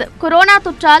வருகிறது. கொரோனா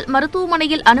தொற்றால்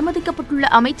மருத்துவமனையில் அனுமதிக்கப்பட்டுள்ள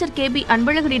அமைச்சர் கே.பி.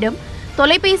 அன்பழகனிடம்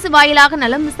தொலைபேசி வாயிலாக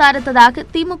நலம் விசாரித்ததாக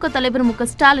திமுக தலைவர் மு.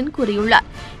 ஸ்டாலின் கூறியுள்ளார்.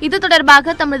 இது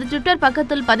தொடர்பாக தமது ட்விட்டர்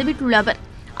பக்கத்தில் பதிவிட்டுள்ள அவர்,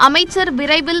 அமைச்சர்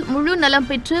விரைவில் முழு நலம்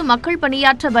பெற்று மக்கள்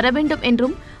பணியாற்ற வர வேண்டும்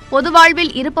என்றும் பொது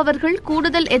வாழ்வில் இருப்பவர்கள்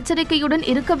கூடுதல் எச்சரிக்கையுடன்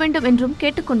இருக்க வேண்டும் என்றும்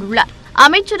கேட்டுக் கொண்டுள்ளார்.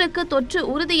 அமைச்சருக்கு தொற்று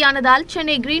உறுதியானதால்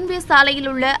சென்னை கிரீன்வே சாலையில்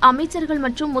உள்ள அமைச்சர்கள்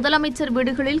மற்றும் முதலமைச்சர்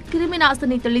வீடுகளில்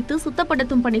கிருமிநாசினி தெளித்து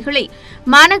சுத்தப்படுத்தும் பணிகளை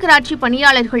மாநகராட்சி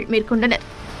பணியாளர்கள் மேற்கொண்டனர்.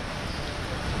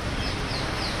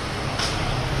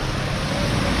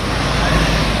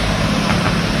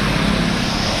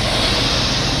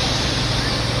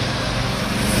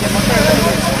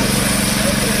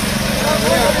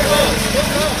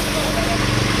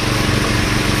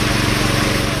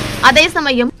 அதே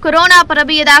சமயம் கொரோனா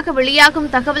பரவியதாக வெளியாகும்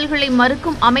தகவல்களை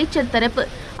மறுக்கும் அமைச்சர் தரப்பு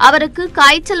அவருக்கு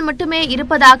காய்ச்சல் மட்டுமே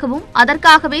இருப்பதாகவும்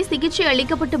அதற்காகவே சிகிச்சை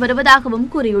அளிக்கப்பட்டு வருவதாகவும்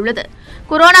கூறியுள்ளது.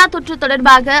 கொரோனா தொற்று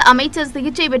தொடர்பாக அமைச்சர்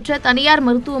சிகிச்சை பெற்ற தனியார்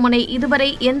மருத்துவமனை இதுவரை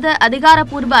எந்த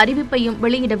அதிகாரப்பூர்வ அறிவிப்பையும்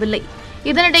வெளியிடவில்லை.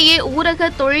 இதனிடையே ஊரக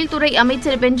தொழில்துறை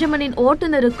அமைச்சர் பெஞ்சமினின்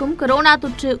ஓட்டுநருக்கும் கொரோனா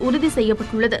தொற்று உறுதி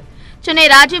செய்யப்பட்டுள்ளது. சென்னை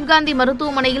ராஜீவ்காந்தி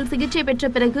மருத்துவமனையில் சிகிச்சை பெற்ற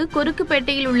பிறகு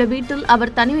கொருக்குப்பேட்டையில் உள்ள வீட்டில்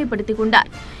அவர் தனிமைப்படுத்திக் கொண்டார்.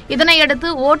 இதனையடுத்து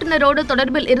ஓட்டுநரோடு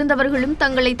தொடர்பில் இருந்தவர்களும்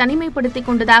தங்களை தனிமைப்படுத்திக்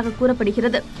கொண்டதாக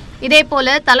கூறப்படுகிறது. இதேபோல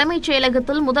தலைமைச்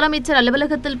செயலகத்தில் முதலமைச்சர்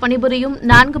அலுவலகத்தில் பணிபுரியும்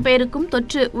 4 பேருக்கும்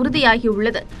தொற்று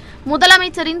உறுதியாகியுள்ளது.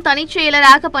 முதலமைச்சரின் தனிச்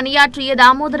செயலராக பணியாற்றிய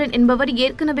தாமோதரன் என்பவர்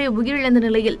ஏற்கனவே உயிரிழந்த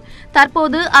நிலையில்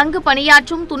தற்போது அங்கு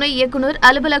பணியாற்றும் துணை இயக்குநர்,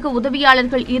 அலுவலக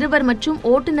உதவியாளர்கள் 2 மற்றும்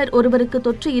ஓட்டுநர் 1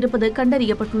 தொற்று இருப்பது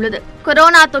கண்டறியப்பட்டுள்ளது.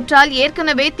 கொரோனா தொற்றால்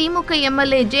ஏற்கனவே திமுக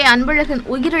எம்எல்ஏ ஜே. அன்பழகன்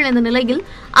உயிரிழந்த நிலையில்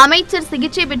அமைச்சர்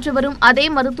சிகிச்சை பெற்று வரும் அதே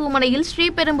மருத்துவமனையில்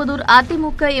ஸ்ரீபெரும்புதூர்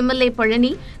அதிமுக எம்எல்ஏ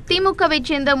பழனி, திமுகவைச்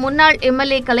சேர்ந்த முன்னாள்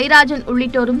எம்எல்ஏ கலைராஜன்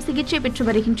உள்ளிட்டோரும் சிகிச்சை பெற்று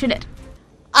வருகின்றனர்.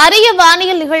 அரிய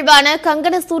வானியல் நிகழ்வான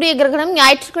கங்கண சூரிய கிரகணம்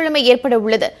ஞாயிற்றுக்கிழமை ஏற்பட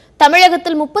உள்ளது.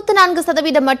 தமிழகத்தில்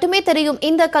 34% மட்டுமே தெரியும்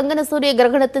இந்த கங்கண சூரிய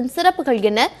கிரகணத்தின் சிறப்புகள்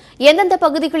என்ன, எந்தெந்த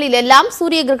பகுதிகளில் எல்லாம்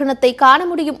சூரிய கிரகணத்தை காண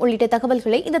முடியும் உள்ளிட்ட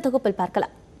தகவல்களை இந்த தொகுப்பில்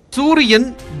பார்க்கலாம். சூரியன்,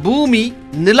 பூமி,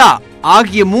 நிலா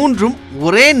ஆகிய 3ம்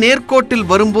ஒரே நேர்கோட்டில்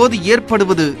வரும்போது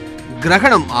ஏற்படுவது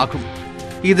கிரகணம் ஆகும்.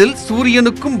 இதில்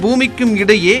சூரியனுக்கும் பூமிக்கும்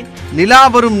இடையே நிலா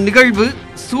வரும் நிகழ்வு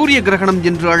சூரிய கிரகணம்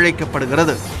என்று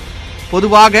அழைக்கப்படுகிறது.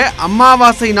 பொதுவாக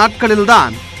அமாவாசை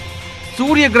நாட்களில்தான்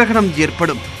சூரிய கிரகணம்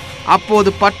ஏற்படும். அப்போது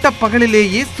பட்ட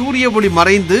பகலிலேயே சூரிய ஒளி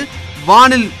மறைந்து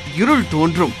வானில் இருள்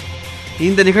தோன்றும்.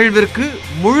 இந்த நிகழ்விற்கு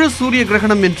முழு சூரிய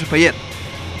கிரகணம் என்று பெயர்.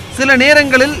 சில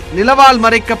நேரங்களில் நிலவால்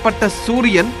மறைக்கப்பட்ட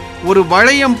சூரியன் ஒரு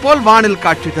வளையம் போல் வானில்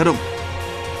காட்சி தரும்.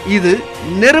 இது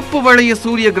நெருப்பு வளைய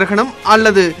சூரிய கிரகணம்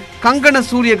அல்லது கங்கண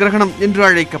சூரிய கிரகணம் என்று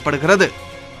அழைக்கப்படுகிறது.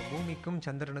 பூமிக்கும்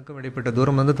சந்திரனுக்கும் இடைப்பட்ட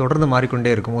தூரம் தொடர்ந்து மாறிக்கொண்டே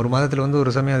இருக்கும். ஒரு மாதத்தில்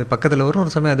ஒரு சமயம் அது பக்கத்தில் வரும்,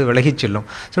 ஒரு சமயம் அது விலகிச் செல்லும்.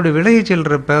 ஸோ அப்படி விலகிச்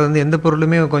செல்றப்ப எந்த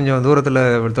பொருளுமே கொஞ்சம் தூரத்தில்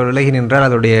விலகி நின்றால்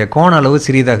அதோடைய கோண அளவு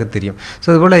சிறிதாக தெரியும். ஸோ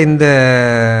அதுபோல் இந்த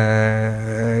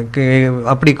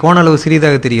அப்படி கோண அளவு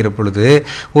சிறிதாக தெரிகிற பொழுது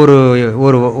ஒரு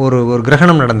ஒரு ஒரு ஒரு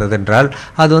கிரகணம் நடந்ததென்றால்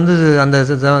அது அந்த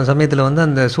சமயத்தில்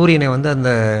அந்த சூரியனை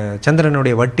அந்த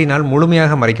சந்திரனுடைய வட்டினால்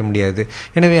முழுமையாக மறைக்க முடியாது.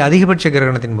 எனவே அதிகபட்ச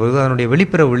கிரகணத்தின் போது அதனுடைய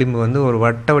வெளிப்புற விளிம்பு ஒரு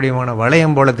வட்ட வடிவமான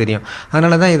வளையம் போல தெரியும்.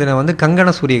 அதனால தான் இதனை கங்கண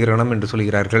சூரிய கிரகணம் என்று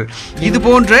சொல்கிறார்கள். இது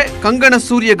போன்ற கங்கண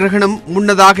சூரிய கிரகணம்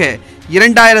முன்னதாக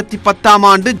 2010ஆம்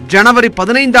ஆண்டு ஜனவரி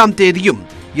 15ஆம் தேதியும்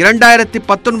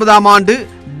 2019ஆம் ஆண்டு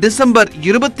டிசம்பர்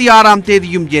 26ஆம்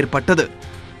தேதியும் ஏற்பட்டது.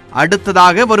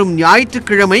 அடுத்ததாக வரும்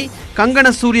ஞாயிற்றுக்கிழமை கங்கண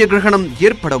சூரிய கிரகணம்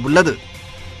ஏற்பட உள்ளது.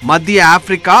 மத்திய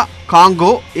ஆப்பிரிக்கா,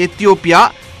 காங்கோ, எத்தியோப்பியா,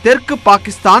 தெற்கு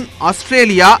பாகிஸ்தான்,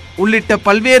 ஆஸ்திரேலியா உள்ளிட்ட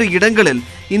பல்வேறு இடங்களில்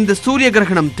இந்த சூரிய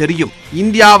கிரகணம் தெரியும்.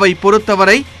 இந்தியாவை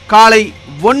பொறுத்தவரை காலை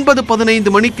 9:15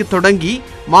 மணிக்கு தொடங்கி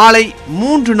மாலை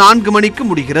 3-4 மணிக்கு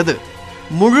முடிகிறது.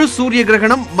 முழு சூரிய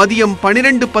கிரகணம் மதியம்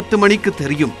 12:10 மணிக்கு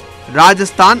தெரியும்.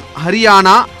 ராஜஸ்தான்,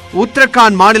 ஹரியானா,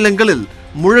 உத்தரகாண்ட் மாநிலங்களில்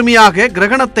முழுமையாக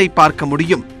கிரகணத்தை பார்க்க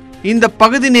முடியும். இந்த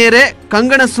பகுதி நேர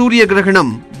கங்கண சூரிய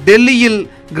கிரகணம் டெல்லியில்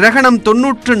கிரகணம்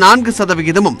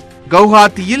 94%,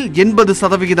 கவுஹாத்தியில்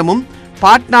 80%,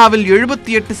 பாட்னாவில்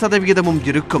 78%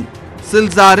 இருக்கும்.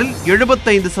 சில்சாரில்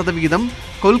 75%,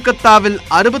 கொல்கத்தாவில்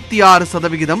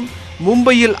 66%,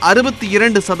 மும்பையில்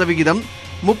 62%,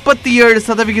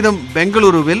 37%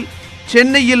 பெங்களூருவில்,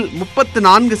 சென்னையில்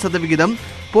 34%,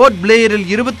 போர்ட் பிளேயரில்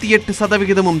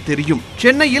 28% தெரியும்.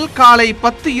 சென்னையில் காலை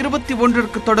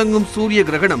 10:21 தொடங்கும் சூரிய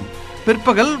கிரகணம்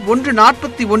பிற்பகல்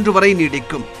 1:41 வரை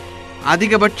நீடிக்கும்.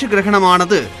 அதிகபட்ச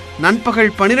கிரகணமானது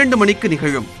நண்பகல் 12 மணிக்கு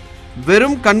நிகழும்.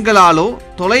 வெறும் கண்களாலோ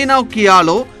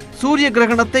தொலைநோக்கியாலோ சூரிய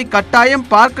கிரகணத்தை கட்டாயம்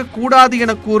பார்க்க கூடாது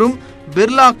என கூறும்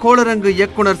பிர்லா கோளரங்கு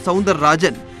இயக்குனர்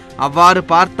சவுந்தரராஜன், அவ்வாறு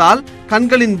பார்த்தால்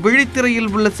கண்களின்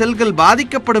விழித்திரையில் உள்ள செல்கள்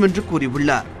பாதிக்கப்படும் என்று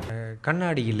கூறியுள்ளார்.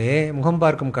 கண்ணாடியிலே, முகம்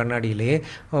பார்க்கும் கண்ணாடியிலே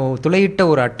துளையிட்ட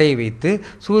ஒரு அட்டையை வைத்து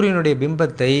சூரியனுடைய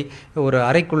பிம்பத்தை ஒரு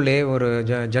அறைக்குள்ளே, ஒரு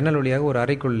ஜன்னல் வழியாக ஒரு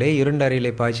அறைக்குள்ளே இருண்ட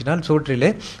அறையிலே பாய்ச்சினால்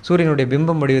சூரியனுடைய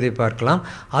பிம்பம் வடிவதை பார்க்கலாம்.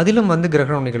 அதிலும்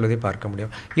கிரகணம் நிகழ்வதை பார்க்க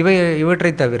முடியும்.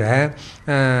 இவற்றை தவிர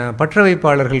பற்ற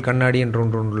வைப்பாளர்கள் கண்ணாடி என்று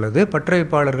ஒன்று உள்ளது. பற்ற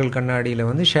வைப்பாளர்கள் கண்ணாடியில்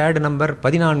ஷேடு நம்பர்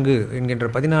 14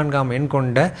 என்கின்ற 14ஆம் எண்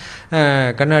கொண்ட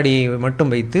கண்ணாடியை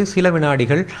மட்டும் வைத்து சில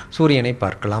வினாடிகள் சூரியனை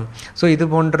பார்க்கலாம். ஸோ இது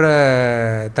போன்ற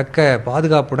தக்க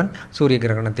பாதுகாப்புடன் சூரிய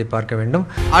கிரகணத்தை பார்க்க வேண்டும்.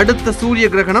 அடுத்த சூரிய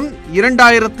கிரகணம்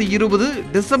 2020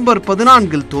 டிசம்பர்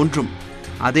 14 தோன்றும்.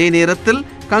 அதே நேரத்தில்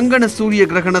கங்கண சூரிய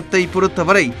கிரகணத்தை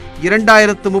பொறுத்தவரை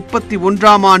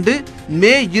 2031ஆம் ஆண்டு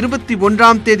மே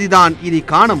 21ஆம் தேதிதான் இனி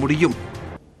காண முடியும்.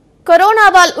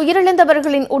 கொரோனாவால்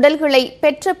உயிரிழந்தவர்களின் உடல்களை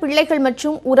பெற்ற பிள்ளைகள்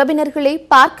மற்றும் உறவினர்களை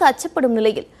பார்க்க அச்சப்படும்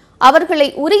நிலையில் அவர்களை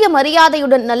உரிய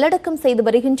மரியாதையுடன் நல்லடக்கம் செய்து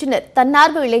வருகின்றனர்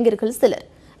தன்னார்வ இளைஞர்கள் சிலர்.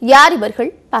 யார்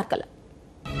இவர்கள்? பார்க்கலாம்.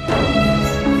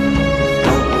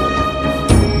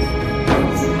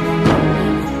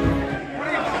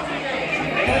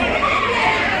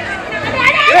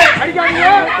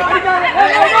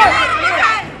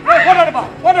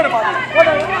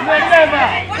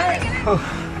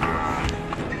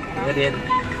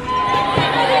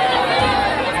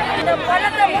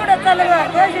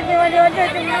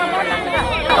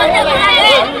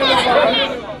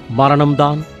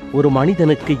 மரணம்தான் ஒரு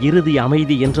மனிதனுக்கு இறுதி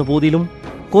அமைதி என்ற போதிலும்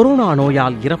கொரோனா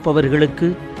நோயால் இறப்பவர்களுக்கு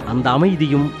அந்த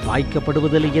அமைதியும்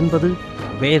வாய்க்கப்படுவதில்லை என்பது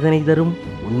வேதனை தரும்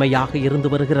உண்மையாக இருந்து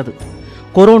வருகிறது.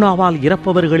 கொரோனாவால்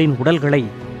இறப்பவர்களின் உடல்களை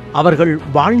அவர்கள்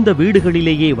வாழ்ந்த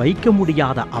வீடுகளிலேயே வைக்க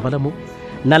முடியாத அவலமும்,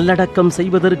 நல்லடக்கம்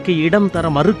செய்வதற்கு இடம் தர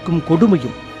மறுக்கும்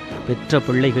கொடுமையும், பெற்ற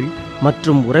பிள்ளைகள்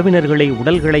மற்றும் உறவினர்களை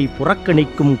உடல்களை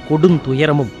புறக்கணிக்கும்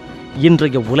கொடுந்துயரமும்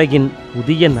இன்றைய உலகின்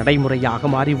புதிய நடைமுறையாக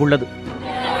மாறியுள்ளது.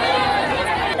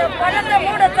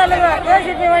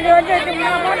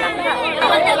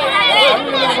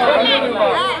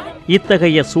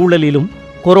 இத்தகைய சூழலிலும்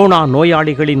கொரோனா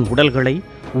நோயாளிகளின் உடல்களை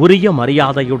உரிய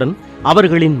மரியாதையுடன்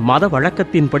அவர்களின் மத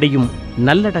வழக்கத்தின்படியும்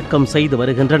நல்லடக்கம் செய்து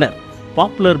வருகின்றனர்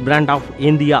பாப்புலர் பிராண்ட் ஆஃப்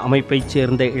இந்தியா அமைப்பைச்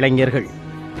சேர்ந்த இளைஞர்கள்.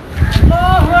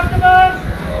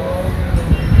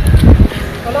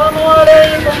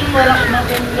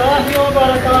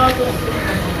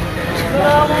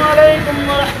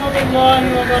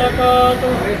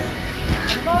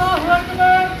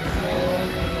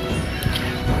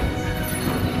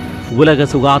 உலக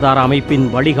சுகாதார அமைப்பின்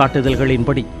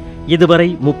வழிகாட்டுதல்களின்படி இதுவரை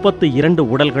 32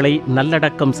 உடல்களை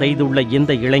நல்லடக்கம் செய்துள்ள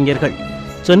இந்த இளைஞர்கள்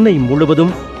சென்னை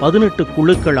முழுவதும் 18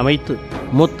 குழுக்கள் அமைத்து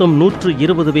மொத்தம்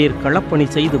 120 பேர் களப்பணி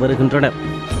செய்து வருகின்றனர்.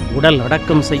 உடல்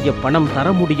அடக்கம் செய்ய பணம் தர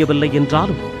முடியவில்லை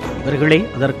என்றாலும் இவர்களே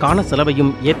அதற்கான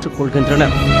செலவையும்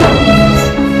ஏற்றுக்கொள்கின்றனர்.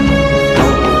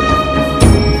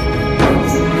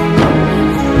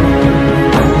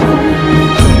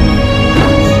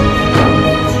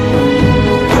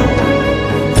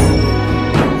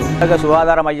 உலக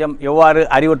சுகாதார மையம் எவ்வாறு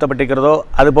அறிவுறுத்தப்பட்டிருக்கிறதோ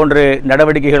அதுபோன்று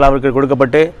நடவடிக்கைகள் அவருக்கு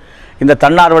கொடுக்கப்பட்டு இந்த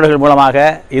தன்னார்வலர்கள் மூலமாக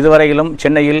இதுவரையிலும்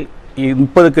சென்னையில்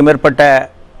 30க்கும் மேற்பட்ட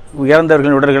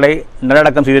இறந்தவர்களின் உடல்களை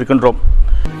நல்லடக்கம் செய்திருக்கின்றோம்.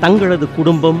 தங்களது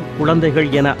குடும்பம், குழந்தைகள்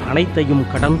என அனைத்தையும்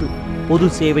கடந்து பொது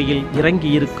சேவையில்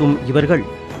இறங்கியிருக்கும் இவர்கள்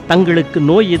தங்களுக்கு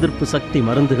நோய் எதிர்ப்பு சக்தி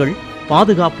மருந்துகள்,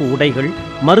 பாதுகாப்பு உடைகள்,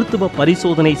 மருத்துவ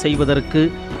பரிசோதனை செய்வதற்கு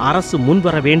அரசு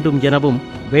முன்வர வேண்டும் எனவும்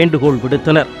வேண்டுகோள்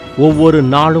விடுத்தனர். ஒவ்வொரு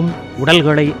நாளும்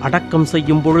உடல்களை அடக்கம்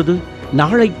செய்யும் பொழுது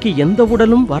நாளைக்கு எந்த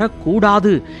உடலும்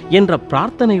வரக்கூடாது என்ற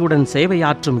பிரார்த்தனையுடன்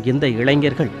சேவையாற்றும் இந்த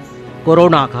இளைஞர்கள்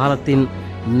கொரோனா காலத்தின்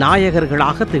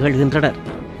நாயகர்களாக திகழ்கின்றனர்.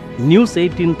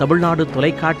 நியூஸ்18 தமிழ்நாடு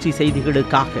தொலைக்காட்சி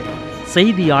செய்திகளுக்காக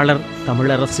செய்தியாளர்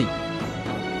தமிழரசி.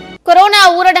 கொரோனா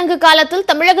ஊரடங்கு காலத்தில்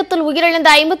தமிழகத்தில் உயிரிழந்த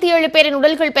 57 பேரின்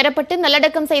உடல்கள் பெறப்பட்டு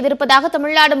நல்லடக்கம் செய்திருப்பதாக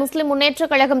தமிழ்நாடு முஸ்லிம் முன்னேற்ற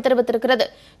கழகம் தெரிவித்திருக்கிறது.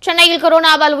 சென்னையில்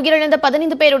கொரோனாவால் உயிரிழந்த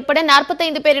 15 பேர் உட்பட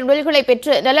 45 பேரின் உடல்களை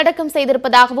பெற்று நல்லடக்கம்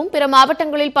செய்திருப்பதாகவும், பிற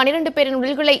மாவட்டங்களில் 12 பேரின்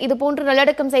உடல்களை இதுபோன்று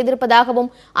நல்லடக்கம்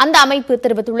செய்திருப்பதாகவும் அந்த அமைப்பு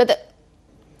தெரிவித்துள்ளது.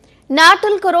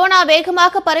 நாட்டில் கொரோனா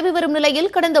வேகமாக பரவி வரும்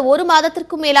நிலையில் கடந்த ஒரு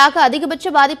மாதத்திற்கும் மேலாக அதிகபட்ச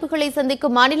பாதிப்புகளை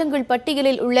சந்திக்கும் மாநிலங்கள்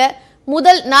பட்டியலில் உள்ள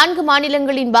முதல் 4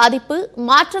 மாநிலங்களின் பாதிப்பு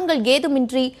மாற்றங்கள்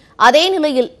ஏதுமின்றி அதே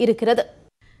நிலையில் இருக்கிறது.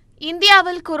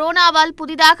 இந்தியாவில் கொரோனாவால்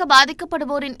புதிதாக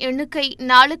பாதிக்கப்படுவோரின் எண்ணிக்கை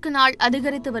நாளுக்கு நாள்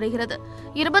அதிகரித்து வருகிறது.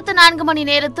 24 மணி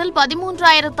நேரத்தில்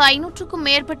 13,500க்கும்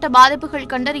மேற்பட்ட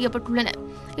பாதிப்புகள் கண்டறியப்பட்டுள்ளன.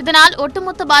 இதனால்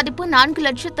ஒட்டுமொத்த பாதிப்பு 4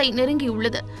 லட்சத்தை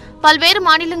நெருங்கியுள்ளது. பல்வேறு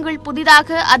மாநிலங்கள்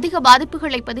புதிதாக அதிக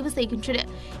பாதிப்புகளை பதிவு செய்கின்றன.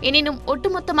 எனினும்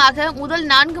ஒட்டுமொத்தமாக முதல்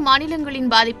 4 மாநிலங்களின்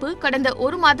பாதிப்பு கடந்த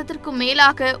ஒரு மாதத்திற்கும்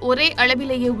மேலாக ஒரே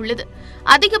அளவிலேயே உள்ளது.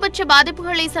 அதிகபட்ச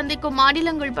பாதிப்புகளை சந்திக்கும்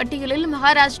மாநிலங்கள் பட்டியலில்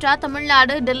மகாராஷ்டிரா,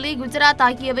 தமிழ்நாடு, டெல்லி, குஜராத்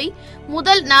ஆகியவை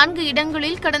முதல் 4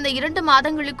 இடங்களில் கடந்த 2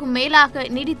 மாதங்களுக்கும் மேலாக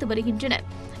நீடித்து வருகின்றன.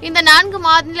 இந்த 4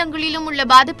 மாநிலங்களிலும் உள்ள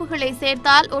பாதிப்புகளை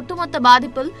சேர்த்தால் ஒட்டுமொத்த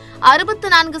பாதிப்பில்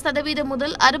 64%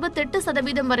 முதல்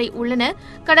 68% வரை உள்ளன.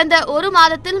 கடந்த ஒரு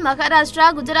மாதத்தில் மகாராஷ்டிரா,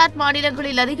 குஜராத்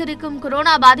மாநிலங்களில் அதிகரிக்கும்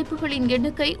கொரோனா பாதிப்புகளின்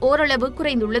எண்ணிக்கை ஓரளவு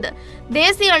குறைந்துள்ளது.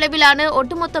 தேசிய அளவிலான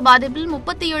ஒட்டுமொத்த பாதிப்பில்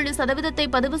 37%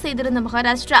 பதிவு செய்திருந்த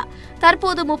மகாராஷ்டிரா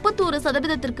தற்போது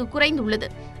 31% குறைந்துள்ளது.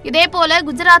 இதேபோல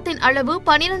குஜராத்தின் அளவு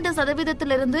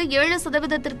 12%லிருந்து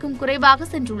 7%க்கும் குறைவாக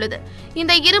சென்றுள்ளது.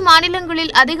 இந்த இரு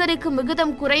மாநிலங்களில் அதிகரிக்கும்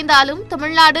விகிதம் குறைந்தாலும்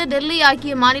தமிழ்நாடு, டெல்லி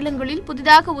ஆகிய மாநிலங்களில்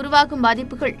புதிதாக உருவாகும்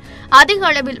பாதிப்புகள் அதிக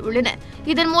அளவில் உள்ளன.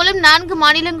 இதன் மூலம் 4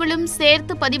 மாநிலங்களும்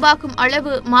சேர்த்து பதிவாகும்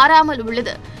அளவு மாறாமல்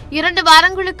உள்ளது. 2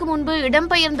 வாரங்களுக்கு முன்பு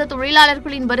இடம்பெயர்ந்த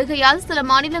தொழிலாளர்களின் வருகையால் சில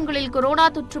மாநிலங்களில் கொரோனா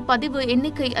தொற்று பதிவு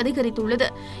எண்ணிக்கை அதிகரித்துள்ளது.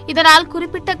 இதனால்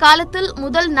குறிப்பிட்ட காலத்தில்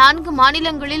முதல் 4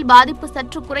 மாநிலங்களில் பாதிப்பு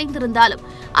சற்று குறைந்திருந்தாலும்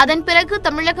அதன் பிறகு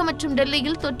தமிழகம் மற்றும்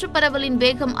டெல்லியில் தொற்று பரவலின்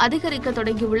வேகம் அதிகரிக்க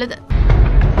தொடங்கியுள்ளது.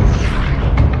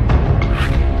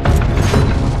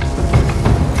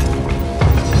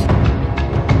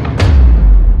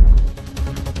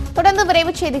 தொடர்ந்து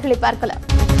விரைவுச் செய்திகளை பார்க்கலாம்.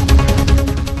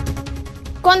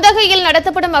 கொந்தகையில்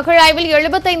நடத்தப்படும் அகழாய்வில்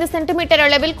 75 சென்டிமீட்டர்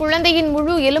அளவில் குழந்தையின்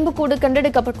முழு எலும்புக்கூடு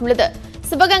கண்டெடுக்கப்பட்டுள்ளது.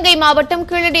 சிவகங்கை மாவட்டம்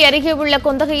கீழடி அருகே உள்ள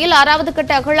கொந்தகையில் 6வது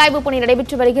கட்ட அகழாய்வு பணி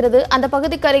நடைபெற்று வருகிறது. அந்த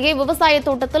பகுதிக்கு அருகே விவசாய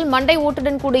தோட்டத்தில் மண்டை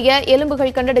ஓட்டுடன் கூடிய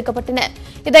எலும்புகள் கண்டெடுக்கப்பட்டன.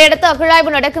 இதையடுத்து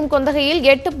அகழாய்வு நடக்கும் கொந்தகையில்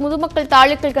 8 முதுமக்கள்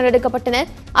தாளுக்கள் கண்டெடுக்கப்பட்டன.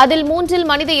 அதில் 3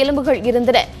 மனித எலும்புகள்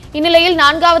இருந்தன. இந்நிலையில்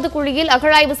 4வது குழியில்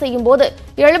அகழாய்வு செய்யும் போது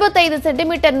 75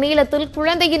 சென்டிமீட்டர் நீளத்தில்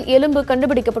குழந்தையின் எலும்பு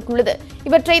கண்டுபிடிக்கப்பட்டுள்ளது.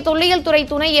 இவற்றை தொல்லியல் துறை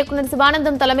துணை இயக்குநர்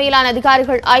சிவானந்தம் தலைமையிலான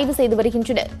அதிகாரிகள் ஆய்வு செய்து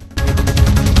வருகின்றனர்.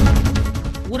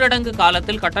 ஊரடங்கு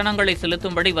காலத்தில் கட்டணங்களை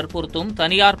செலுத்தும்படி வற்புறுத்தும்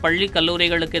தனியார் பள்ளி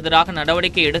கல்லூரிகளுக்கு எதிராக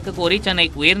நடவடிக்கை எடுக்க கோரி சென்னை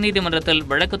உயர்நீதிமன்றத்தில்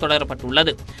வழக்கு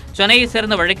தொடரப்பட்டுள்ளது. சென்னையைச்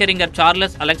சேர்ந்த வழக்கறிஞர்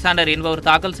சார்லஸ் அலெக்சாண்டர் என்பவர்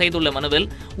தாக்கல் செய்துள்ள மனுவில்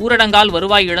ஊரடங்கால்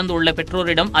வருவாய் இழந்துள்ள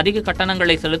பெற்றோரிடம் அதிக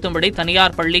கட்டணங்களை செலுத்தும்படி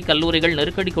தனியார் பள்ளி கல்லூரிகள்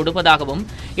நெருக்கடி கொடுப்பதாகவும்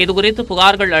இதுகுறித்து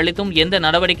புகார்கள் அளித்தும் எந்த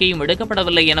நடவடிக்கையும்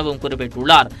எடுக்கப்படவில்லை எனவும்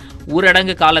குறிப்பிட்டுள்ளார்.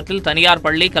 ஊரடங்கு காலத்தில் தனியார்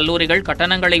பள்ளி கல்லூரிகள்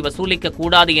கட்டணங்களை வசூலிக்க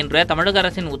கூடாது என்ற தமிழக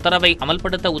அரசின் உத்தரவை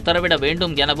அமல்படுத்த உத்தரவிட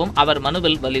வேண்டும் எனவும் அவர்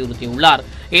மனுவில் வலியுறுத்தியுள்ளார்.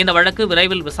 இந்த வழக்கு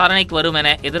விரைவில் விசாரணைக்கு வரும்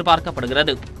என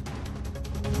எதிர்பார்க்கப்படுகிறது.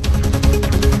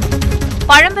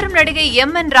 பழம்பெரும் நடிகை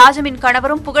எம்.என். ராஜமின்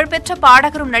கணவரும் புகழ்பெற்ற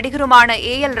பாடகரும் நடிகருமான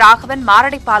ஏ.எல். ராகவன்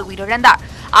மாரடைப்பால் உயிரிழந்தார்.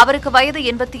 அவருக்கு வயது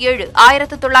 87.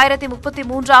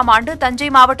 1933ஆம் ஆண்டு தஞ்சை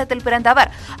மாவட்டத்தில் பிறந்த அவர்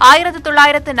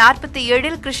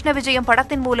 1947இல் கிருஷ்ண விஜயம்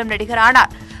படத்தின் மூலம்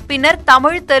நடிகரானார். பின்னர்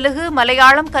தமிழ், தெலுங்கு,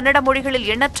 மலையாளம், கன்னட மொழிகளில்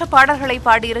எண்ணற்ற பாடல்களை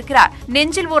பாடியிருக்கிறார்.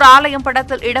 நெஞ்சில் ஓர் ஆலயம்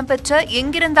படத்தில் இடம்பெற்ற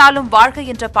எங்கிருந்தாலும் வாழ்க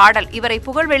என்ற பாடல் இவரை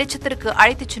புகழ் வெளிச்சத்திற்கு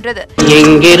அழைத்துச் சென்றது.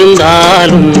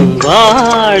 எங்கிருந்தாலும்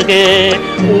வாழ்க,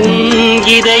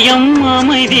 இதயம்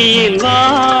அமைதியில்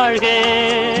வாழ்க,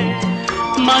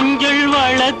 மஞ்சள்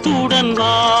வளத்துடன்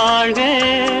வாழ்க,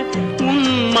 உன்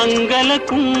மங்கள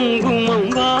குங்குமம்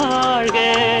வாழ்க.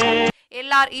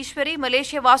 எல்.ஆர். ஈஸ்வரி,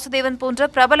 மலேசிய வாசுதேவன் போன்ற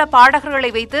பிரபல பாடகர்களை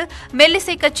வைத்து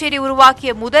மெல்லிசை கச்சேரி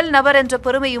உருவாக்கிய முதல் நபர் என்ற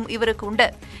பெருமையும் இவருக்கு உண்டு.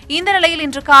 இந்த நிலையில்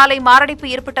இன்று காலை மாரடைப்பு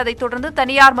ஏற்பட்டதைத் தொடர்ந்து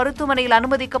தனியார் மருத்துவமனையில்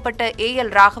அனுமதிக்கப்பட்ட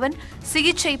ஏ.எல். ராகவன்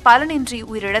சிகிச்சை பலனின்றி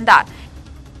உயிரிழந்தார்.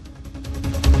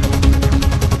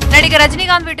 நடிகர்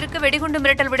ரஜினிகாந்த் வீட்டிற்கு வெடிகுண்டு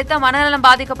மிரட்டல் விடுத்த மனநலம்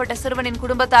பாதிக்கப்பட்ட சிறுவனின்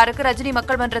குடும்பத்தாருக்கு ரஜினி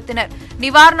மக்கள் மன்றத்தினர்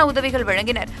நிவாரண உதவிகள்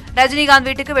வழங்கினர். ரஜினிகாந்த்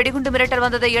வீட்டுக்கு வெடிகுண்டு மிரட்டல்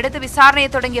வந்ததை அடுத்து விசாரணையை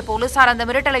தொடங்கிய போலீசார் அந்த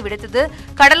மிரட்டலை விடுத்தது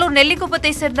கடலூர்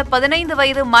நெல்லிக்குப்பத்தை சேர்ந்த 15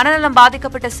 வயது மனநலம்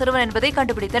பாதிக்கப்பட்ட சிறுவன் என்பதை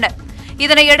கண்டுபிடித்தனர்.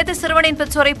 இதனையடுத்து சிறுவனின்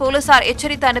பெற்றோரை போலீசார்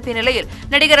எச்சரித்து அனுப்பிய நிலையில்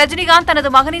நடிகர் ரஜினிகாந்த்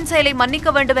தனது மகனின் செயலை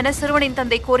மன்னிக்க வேண்டும் என சிறுவனின்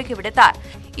தந்தை கோரிக்கை விடுத்தார்.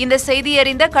 இந்த செய்தியை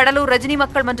அறிந்த கடலூர் ரஜினி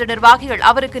மக்கள் மன்ற நிர்வாகிகள்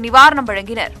அவருக்கு நிவாரணம்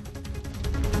வழங்கினர்.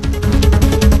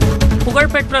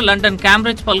 புகழ்பெற்ற லண்டன்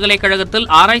கேம்பிரிட்ஜ் பல்கலைக்கழகத்தில்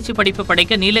ஆராய்ச்சி படிப்பு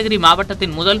படிக்க நீலகிரி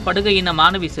மாவட்டத்தின் முதல் படுகை இன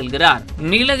மாணவி செல்கிறார்.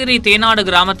 நீலகிரி தேனாடு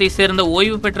கிராமத்தை சேர்ந்த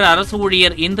ஓய்வு பெற்ற அரசு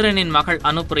ஊழியர் இந்திரனின் மகள்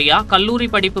அனுப்பிரியா கல்லூரி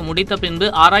படிப்பு முடித்த பின்பு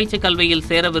ஆராய்ச்சி கல்வியில்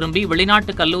சேர விரும்பி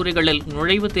வெளிநாட்டு கல்லூரிகளில்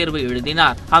நுழைவுத் தேர்வு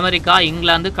எழுதினார். அமெரிக்கா,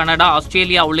 இங்கிலாந்து, கனடா,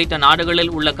 ஆஸ்திரேலியா உள்ளிட்ட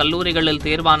நாடுகளில் உள்ள கல்லூரிகளில்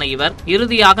தேர்வான இவர்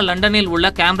இறுதியாக லண்டனில்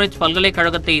உள்ள கேம்பிரிட்ஜ்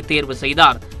பல்கலைக்கழகத்தை தேர்வு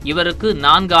செய்தார். இவருக்கு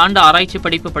 4 ஆண்டு ஆராய்ச்சி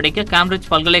படிப்பு படிக்க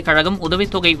கேம்பிரிட்ஜ் பல்கலைக்கழகம்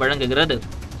உதவித்தொகை வழங்குகிறது.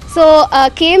 ஸோ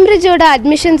கேம்பிரிட்ஜோட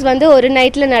அட்மிஷன்ஸ் வந்து ஒரு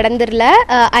நைட்டில் நடந்துடல.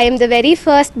 I am the very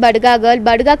first Baduga girl.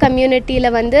 Baduga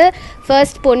கம்யூனிட்டியில் வந்து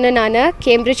ஃபர்ஸ்ட் பொண்ணு நான்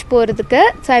கேம்பிரிட்ஜ் போகிறதுக்கு.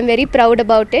 So I am very proud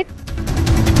about it.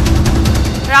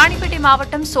 Ranipet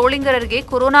மாவட்டம் சோளிங்கர் அருகே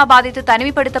கொரோனா பாதித்து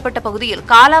தனிமைப்படுத்தப்பட்ட பகுதியில்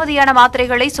காலாவதியான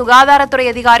மாத்திரைகளை சுகாதாரத்துறை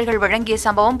அதிகாரிகள் வழங்கிய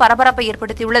சம்பவம் பரபரப்பை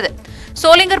ஏற்படுத்தியுள்ளது.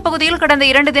 சோளிங்கர் பகுதியில் கடந்த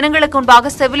 2 தினங்களுக்கு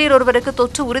முன்பாக செவிலியர் ஒருவருக்கு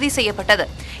தொற்று உறுதி செய்யப்பட்டது.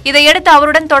 இதையடுத்து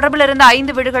அவருடன் தொடர்பில் இருந்த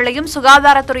 5 வீடுகளையும்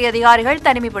சுகாதாரத்துறை அதிகாரிகள்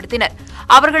தனிமைப்படுத்தினர்.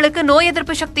 அவர்களுக்கு நோய்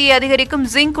எதிர்ப்பு சக்தியை அதிகரிக்கும்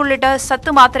ஜிங்க் உள்ளிட்ட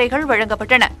சத்து மாத்திரைகள்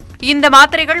வழங்கப்பட்டன. இந்த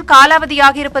மாத்திரைகள்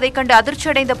காலாவதியாக இருப்பதைக் கண்டு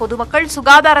அதிர்ச்சியடைந்த பொதுமக்கள்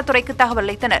சுகாதாரத்துறைக்கு தகவல்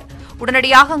அளித்தனர்.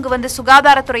 உடனடியாக அங்கு வந்த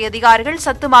சுகாதாரத்துறை அதிகாரிகள்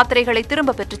சத்து மாத்திரைகளை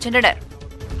திரும்ப பெற்றுச் சென்றனர்.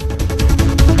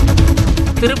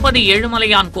 திருப்பதி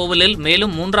ஏழுமலையான் கோவிலில்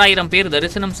மேலும் 3000 பேர்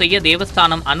தரிசனம் செய்ய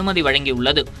தேவஸ்தானம் அனுமதி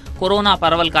வழங்கியுள்ளது. கொரோனா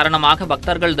பரவல் காரணமாக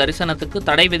பக்தர்கள் தரிசனத்துக்கு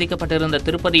தடை விதிக்கப்பட்டிருந்த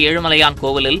திருப்பதி ஏழுமலையான்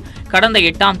கோவிலில் கடந்த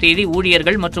 8ஆம் தேதி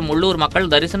ஊழியர்கள் மற்றும் உள்ளூர் மக்கள்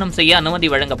தரிசனம் செய்ய அனுமதி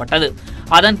வழங்கப்பட்டது.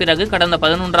 அதன் பிறகு கடந்த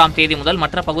 11ஆம் தேதி முதல்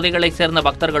மற்ற பகுதிகளைச் சேர்ந்த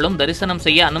பக்தர்களும் தரிசனம்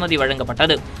செய்ய அனுமதி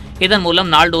வழங்கப்பட்டது. இதன் மூலம்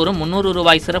நாள்தோறும் 300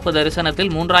 ரூபாய் சிறப்பு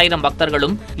தரிசனத்தில் 3000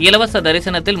 பக்தர்களும், இலவச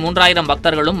தரிசனத்தில் 3000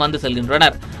 பக்தர்களும் வந்து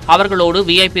செல்கின்றனர். அவர்களோடு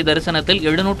விஐபி தரிசனத்தில்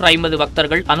 750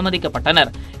 பக்தர்கள் அனுமதிக்கப்பட்டனர்.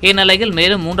 இந்நிலையில்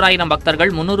மேலும் 3000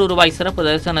 பக்தர்கள் 300 ரூபாய் சிறப்பு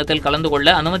தரிசனத்தில் கலந்து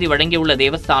கொள்ள அனுமதி வழங்கியுள்ள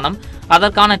தேவஸ்தானம்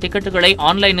அதற்கான டிக்கெட்டுகளை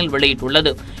ஆன்லைனில்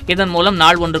வெளியிட்டுள்ளது. இதன் மூலம்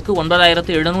நாள் ஒன்றுக்கு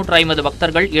 9750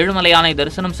 பக்தர்கள் ஏழுமலையானை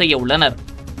தரிசனம் செய்ய உள்ளனர்.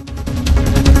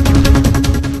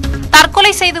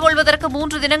 தற்கொலை செய்து கொள்வதற்கு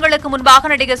 3 தினங்களுக்கு முன்பாக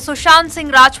நடிகர் சுஷாந்த்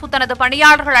சிங் ராஜ்புத் தனது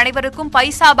பணியாளர்கள் அனைவருக்கும்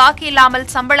பைசா பாக்கி இல்லாமல்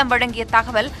சம்பளம் வழங்கிய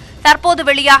தகவல் தற்போது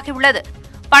வெளியாகியுள்ளது.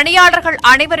 பணியாளர்கள்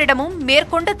அனைவரிடமும்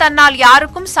மேற்கொண்டு தன்னால்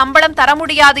யாருக்கும் சம்பளம் தர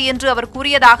முடியாது என்று அவர்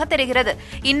கூறியதாக தெரிகிறது.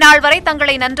 இந்நாள் வரை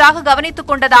தங்களை நன்றாக கவனித்துக்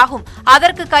கொண்டதாகவும்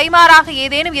அதற்கு கைமாறாக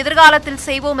ஏதேனும் எதிர்காலத்தில்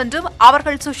செய்வோம் என்றும்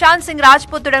அவர்கள் சுஷாந்த் சிங்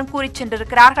ராஜ்புத்துடன் கூறிச்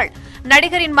சென்றிருக்கிறார்கள்.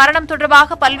 நடிகரின் மரணம்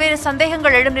தொடர்பாக பல்வேறு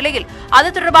சந்தேகங்கள் எழும் நிலையில்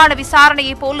அது தொடர்பான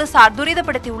விசாரணையை போலீசார்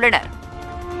துரிதப்படுத்தியுள்ளனர்.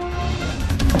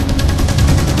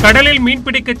 கடலில்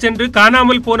மீன்பிடிக்க சென்று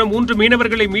காணாமல் போன 3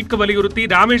 மீனவர்களை மீட்க வலியுறுத்தி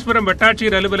ராமேஸ்வரம்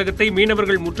வட்டாட்சியர் அலுவலகத்தை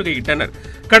மீனவர்கள் முற்றுகையிட்டனர்.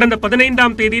 கடந்த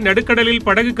 15ஆம் தேதி நடுக்கடலில்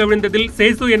படகு கவிழ்ந்ததில்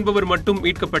சேசு என்பவர் மட்டும்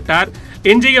மீட்கப்பட்டார்.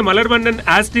 எஞ்சிய மலர்வண்ணன்,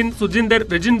 ஆஸ்டின், சுஜிந்தர்,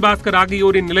 ரெஜின் பாஸ்கர்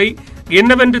ஆகியோரின் நிலை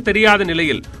என்னவென்று தெரியாத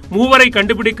நிலையில் 3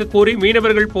 கண்டுபிடிக்க கோரி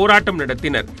மீனவர்கள் போராட்டம்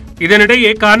நடத்தினர்.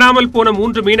 இதனிடையே காணாமல் போன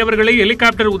 3 மீனவர்களை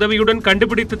ஹெலிகாப்டர் உதவியுடன்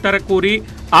கண்டுபிடித்து தரக்கோரி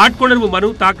ஆட்கொணர்வு மனு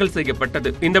தாக்கல் செய்யப்பட்டது.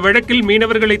 இந்த வழக்கில்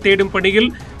மீனவர்களை தேடும் பணியில்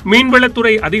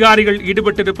மீன்வளத்துறை அதிகாரிகள்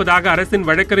ஈடுபட்டிருப்பதாக அரசின்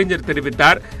வழக்கறிஞர்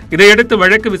தெரிவித்தார். இதையடுத்து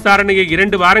வழக்கு விசாரணையை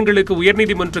 2 வாரங்களுக்கு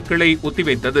உயர்நீதிமன்ற கிளை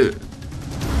ஒத்திவைத்தது.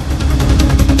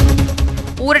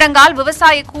 ஊரடங்கால்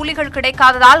விவசாய கூலிகள்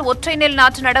கிடைக்காததால் ஒற்றை நெல்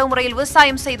நாற்று நடவு முறையில்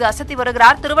விவசாயம் செய்து அசத்தி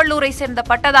வருகிறார் திருவள்ளூரை சேர்ந்த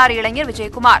பட்டதாரி இளைஞர்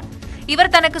விஜயகுமார்.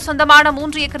 இவர் தனக்கு சொந்தமான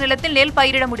 3 ஏக்கர் நிலத்தில் நெல்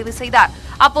பயிரிட முடிவு செய்தார்.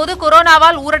 அப்போது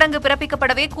கொரோனாவால் ஊரடங்கு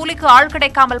பிறப்பிக்கப்படவே கூலிக்கு ஆள்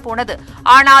கிடைக்காமல் போனது.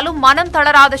 ஆனாலும் மனம்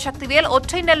தளராத சக்திவேல்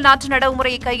ஒற்றை நெல் நாற்று நடவு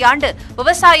முறையை கையாண்டு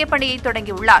விவசாய பணியை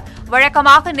தொடங்கியுள்ளார்.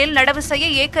 வழக்கமாக நெல் நடவு செய்ய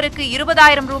ஏக்கருக்கு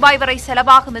 20,000 ரூபாய் வரை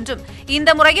செலவாகும் என்றும்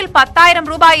இந்த முறையில்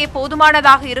 10,000 ரூபாயே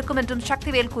போதுமானதாக இருக்கும் என்றும்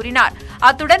சக்திவேல் கூறினார்.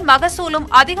 அத்துடன் மகசூலும்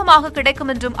அதிகமாக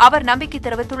கிடைக்கும் என்றும் அவர் நம்பிக்கை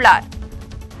தெரிவித்துள்ளார்.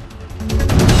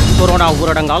 கொரோனா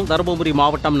ஊரடங்கால் தருமபுரி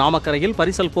மாவட்டம் நாமக்கரையில்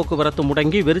பரிசல் போக்குவரத்து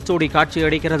முடங்கி வெறிச்சோடி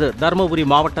காட்சியளிக்கிறது. தருமபுரி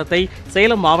மாவட்டத்தை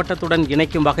சேலம் மாவட்டத்துடன்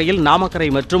இணைக்கும் வகையில் நாமக்கரை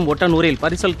மற்றும் ஒட்டனூரில்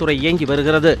பரிசல் துறை இயங்கி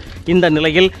வருகிறது. இந்த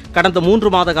நிலையில் கடந்த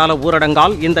 3 மாத கால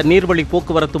ஊரடங்கால் இந்த நீர்வழி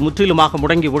போக்குவரத்து முற்றிலுமாக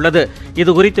முடங்கியுள்ளது.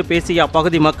 இதுகுறித்து பேசிய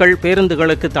அப்பகுதி மக்கள்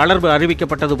பேருந்துகளுக்கு தளர்வு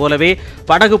அறிவிக்கப்பட்டது போலவே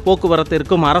படகு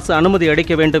போக்குவரத்திற்கும் அரசு அனுமதி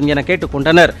அளிக்க வேண்டும் என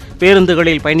கேட்டுக்கொண்டனர்.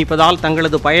 பேருந்துகளில் பயணிப்பதால்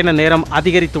தங்களது பயண நேரம்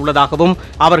அதிகரித்துள்ளதாகவும்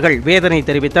அவர்கள் வேதனை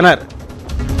தெரிவித்தனர்.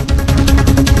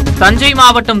 தஞ்சை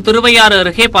மாவட்டம் திருவையாறு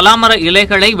அருகே பலாமர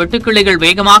இலைகளை வெட்டுக்கிளிகள்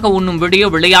வேகமாக உண்ணும் வீடியோ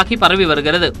வெளியாகி பரவி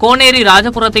வருகிறது. கோனேரி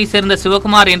ராஜபுரத்தை சேர்ந்த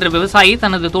சிவகுமார் என்ற விவசாயி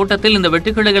தனது தோட்டத்தில் இந்த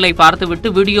வெட்டுக்கிளிகளை பார்த்துவிட்டு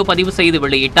வீடியோ பதிவு செய்து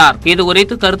வெளியிட்டார்.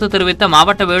 இதுகுறித்து கருத்து தெரிவித்த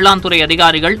மாவட்ட வேளாண் துறை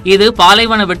அதிகாரிகள் இது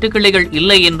பாலைவன வெட்டுக்கிளிகள்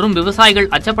இல்லை என்றும்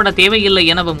விவசாயிகள் அச்சப்பட தேவையில்லை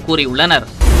எனவும் கூறியுள்ளனர்.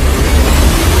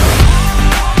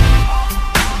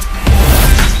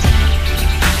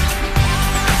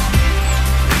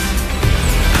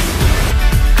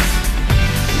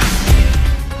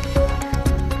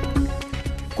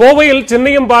 கோவையில்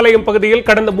சின்னியம்பாளையம் பகுதியில்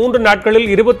கடந்த 3 நாட்களில்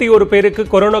 21 பேருக்கு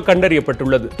கொரோனா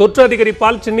கண்டறியப்பட்டுள்ளது. தொற்று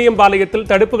அதிகரிப்பால் சின்னியம்பாளையத்தில்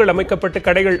தடுப்புகள் அமைக்கப்பட்டு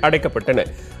கடைகள் அடைக்கப்பட்டன.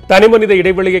 தனிமனித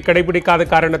இடைவெளியை கடைபிடிக்காத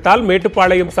காரணத்தால்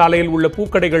மேட்டுப்பாளையம் சாலையில் உள்ள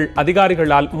பூக்கடைகள்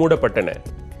அதிகாரிகளால் மூடப்பட்டன.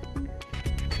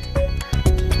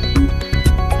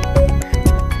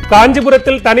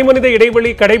 காஞ்சிபுரத்தில் தனிமனித இடைவெளி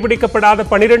கடைபிடிக்கப்படாத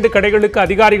 12 கடைகளுக்கு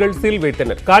அதிகாரிகள் சீல்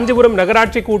வைத்தனர். காஞ்சிபுரம்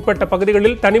நகராட்சிக்கு உட்பட்ட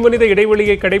பகுதிகளில் தனிமனித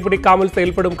இடைவெளியை கடைபிடிக்காமல்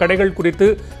செயல்படும் கடைகள் குறித்து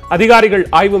அதிகாரிகள்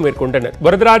ஆய்வு மேற்கொண்டனர்.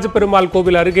 வரதராஜ பெருமாள்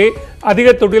கோவில் அருகே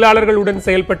அதிக தொழிலாளர்களுடன்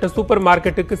செயல்பட்ட சூப்பர்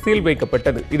மார்க்கெட்டுக்கு சீல்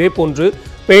வைக்கப்பட்டது. இதேபோன்று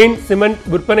பெயிண்ட், சிமெண்ட்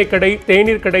விற்பனை கடை,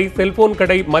 தேநீர் கடை, செல்போன்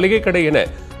கடை, மளிகை கடை என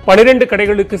 12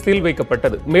 கடைகளுக்கு சீல்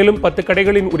வைக்கப்பட்டது. மேலும் 10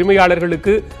 கடைகளின்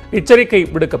உரிமையாளர்களுக்கு எச்சரிக்கை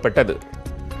விடுக்கப்பட்டது.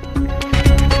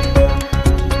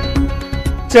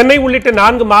 சென்னை உள்ளிட்ட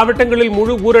 4 மாவட்டங்களில்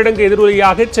முழு ஊரடங்கு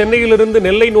எதிரொலியாக சென்னையிலிருந்து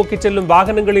நெல்லை நோக்கி செல்லும்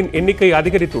வாகனங்களின் எண்ணிக்கை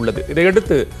அதிகரித்துள்ளது.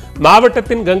 இதையடுத்து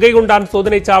மாவட்டத்தின் கங்கை கொண்டான்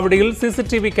சோதனைச் சாவடியில்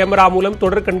சிசிடிவி கேமரா மூலம்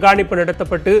தொடர் கண்காணிப்பு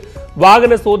நடத்தப்பட்டு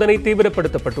வாகன சோதனை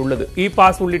தீவிரப்படுத்தப்பட்டுள்ளது. இ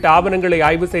பாஸ் உள்ளிட்ட ஆவணங்களை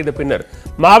ஆய்வு செய்த பின்னர்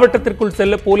மாவட்டத்திற்குள்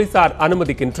செல்ல போலீசார்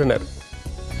அனுமதிக்கின்றனர்.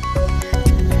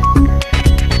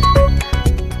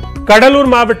 கடலூர்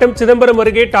மாவட்டம் சிதம்பரம்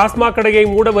அருகே டாஸ்மாக் கடையை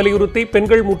மூட வலியுறுத்தி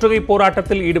பெண்கள் முற்றுகை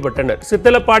போராட்டத்தில் ஈடுபட்டனர்.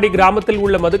 சித்தலப்பாடி கிராமத்தில்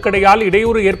உள்ள மதுக்கடையால்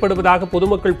இடையூறு ஏற்படுவதாக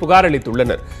பொதுமக்கள் புகார்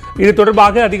அளித்துள்ளனர். இது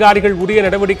தொடர்பாக அதிகாரிகள் உரிய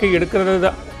நடவடிக்கை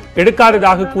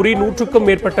எடுக்காததாக கூறி 100க்கும்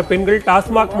மேற்பட்ட பெண்கள்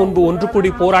டாஸ்மாக் முன்பு ஒன்று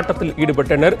கூடி போராட்டத்தில்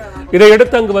ஈடுபட்டனர்.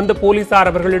 இதையடுத்து அங்கு வந்த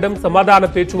போலீசார் அவர்களிடம்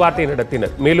சமாதான பேச்சுவார்த்தை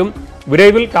நடத்தினர். மேலும்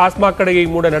விரைவில் டாஸ்மாக் கடையை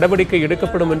மூட நடவடிக்கை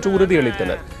எடுக்கப்படும் என்று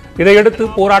உறுதியளித்தனர். இதையடுத்து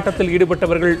போராட்டத்தில்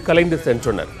ஈடுபட்டவர்கள் கலைந்து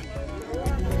சென்றனர்.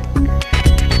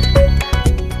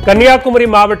 கன்னியாகுமரி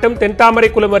மாவட்டம்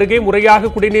தென்தாமரைக்குளம் அருகே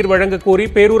முறையாக குடிநீர் வழங்க கோரி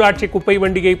பேரூராட்சி குப்பை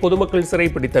வண்டியை பொதுமக்கள்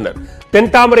சிறைப்பிடித்தனர்.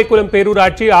 தென்தாமரைக்குளம்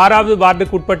பேரூராட்சி 6வது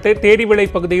வார்டுக்கு உட்பட்ட தேரிவிளை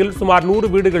பகுதியில் சுமார்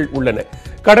 100 வீடுகள் உள்ளன.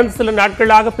 கடந்த சில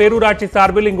நாட்களாக பேரூராட்சி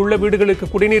சார்பில் இங்குள்ள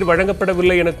வீடுகளுக்கு குடிநீர்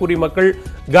வழங்கப்படவில்லை என கூறி மக்கள்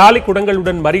காலி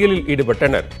குடங்களுடன் மறியலில்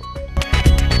ஈடுபட்டனர்.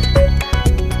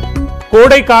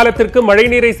 கோடை காலத்திற்கு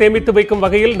மழைநீரை சேமித்து வைக்கும்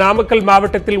வகையில் நாமக்கல்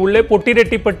மாவட்டத்தில் உள்ள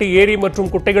பொட்டிரெட்டிப்பட்டி ஏரி மற்றும்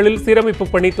குட்டைகளில் சீரமைப்பு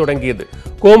பணி தொடங்கியது.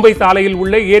 கோம்பை சாலையில்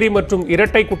உள்ள ஏரி மற்றும்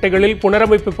இரட்டை குட்டைகளில்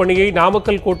புனரமைப்பு பணியை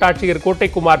நாமக்கல் கோட்டாட்சியர்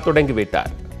கோட்டைக்குமார் தொடங்கி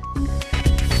வைத்தார்.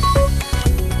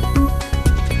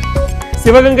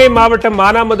 சிவகங்கை மாவட்டம்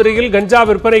மானாமதுரையில் கஞ்சா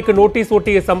விற்பனைக்கு நோட்டீஸ்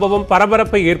ஒட்டிய சம்பவம்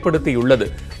பரபரப்பை ஏற்படுத்தியுள்ளது.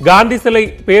 காந்தி சிலை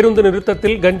பேருந்து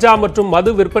நிறுத்தத்தில் கஞ்சா மற்றும்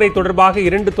மது விற்பனை தொடர்பாக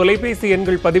 2 தொலைபேசி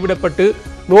எண்கள் பதிவிடப்பட்டு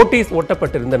நோட்டீஸ்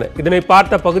ஒட்டப்பட்டிருந்தன. இதனை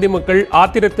பார்த்த பகுதி மக்கள்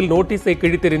ஆத்திரத்தில் நோட்டீஸை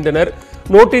கிழித்தெறிந்தனர்.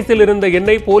 நோட்டீஸில் இருந்த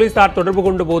எண்ணை போலீசார் தொடர்பு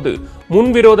கொண்டபோது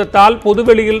முன்விரோதத்தால்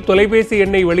பொதுவெளியில் தொலைபேசி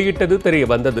எண்ணை வெளியிட்டது தெரிய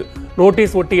வந்தது.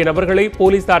 நோட்டீஸ் ஒட்டிய நபர்களை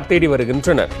போலீசார் தேடி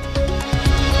வருகின்றனர்.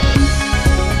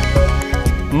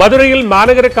 மதுரையில்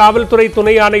மாநகர காவல்துறை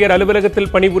துணை ஆணையர் அலுவலகத்தில்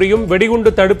பணிபுரியும்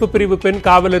வெடிகுண்டு தடுப்பு பிரிவு பெண்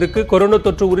காவலருக்கு கொரோனா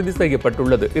தொற்று உறுதி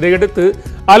செய்யப்பட்டுள்ளது. இதையடுத்து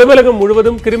அலுவலகம்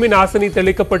முழுவதும் கிருமி நாசினி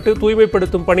தெளிக்கப்பட்டு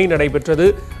தூய்மைப்படுத்தும் பணி நடைபெற்றது.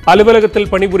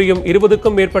 அலுவலகத்தில் பணிபுரியும்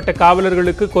 20க்கும் மேற்பட்ட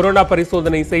காவலர்களுக்கு கொரோனா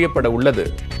பரிசோதனை செய்யப்பட உள்ளது.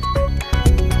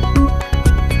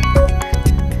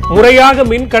 முறையாக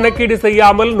மின் கணக்கீடு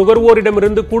செய்யாமல்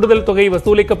நுகர்வோரிடமிருந்து கூடுதல் தொகை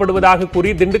வசூலிக்கப்படுவதாக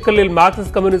கூறி திண்டுக்கல்லில்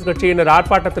மார்க்சிஸ்ட் கம்யூனிஸ்ட் கட்சியினர்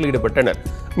ஆர்ப்பாட்டத்தில் ஈடுபட்டனர்.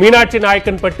 மீனாட்சி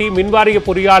நாயக்கன்பட்டி மின்வாரிய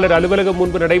பொறியாளர் அலுவலகம்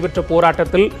முன்பு நடைபெற்ற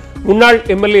போராட்டத்தில் முன்னாள்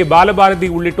எம்எல்ஏ பாலபாரதி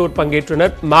உள்ளிட்டோர்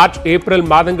பங்கேற்றனர். மார்ச், ஏப்ரல்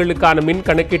மாதங்களுக்கான மின்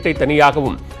கணக்கீட்டை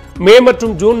தனியாகவும், மே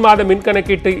மற்றும் ஜூன் மாத மின்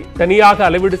கணக்கீட்டை தனியாக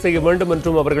அளவீடு செய்ய வேண்டும்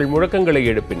என்றும் அவர்கள் முழக்கங்களை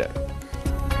எழுப்பினர்.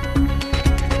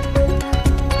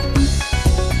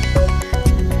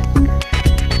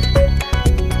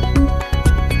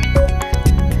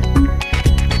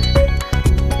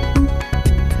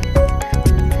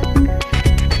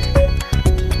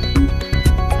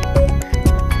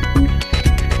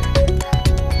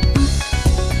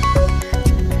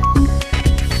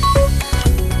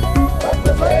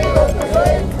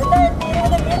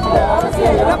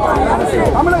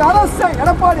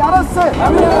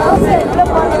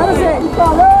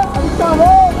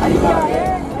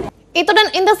 இத்துடன்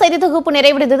இந்த செய்தி தொகுப்பு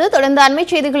நிறைவடைந்தது. தொடர்ந்து அண்மை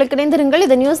செய்திகளுக்கு இணைந்திருங்கள்.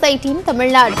 இது நியூஸ் 18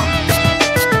 தமிழ்நாடு.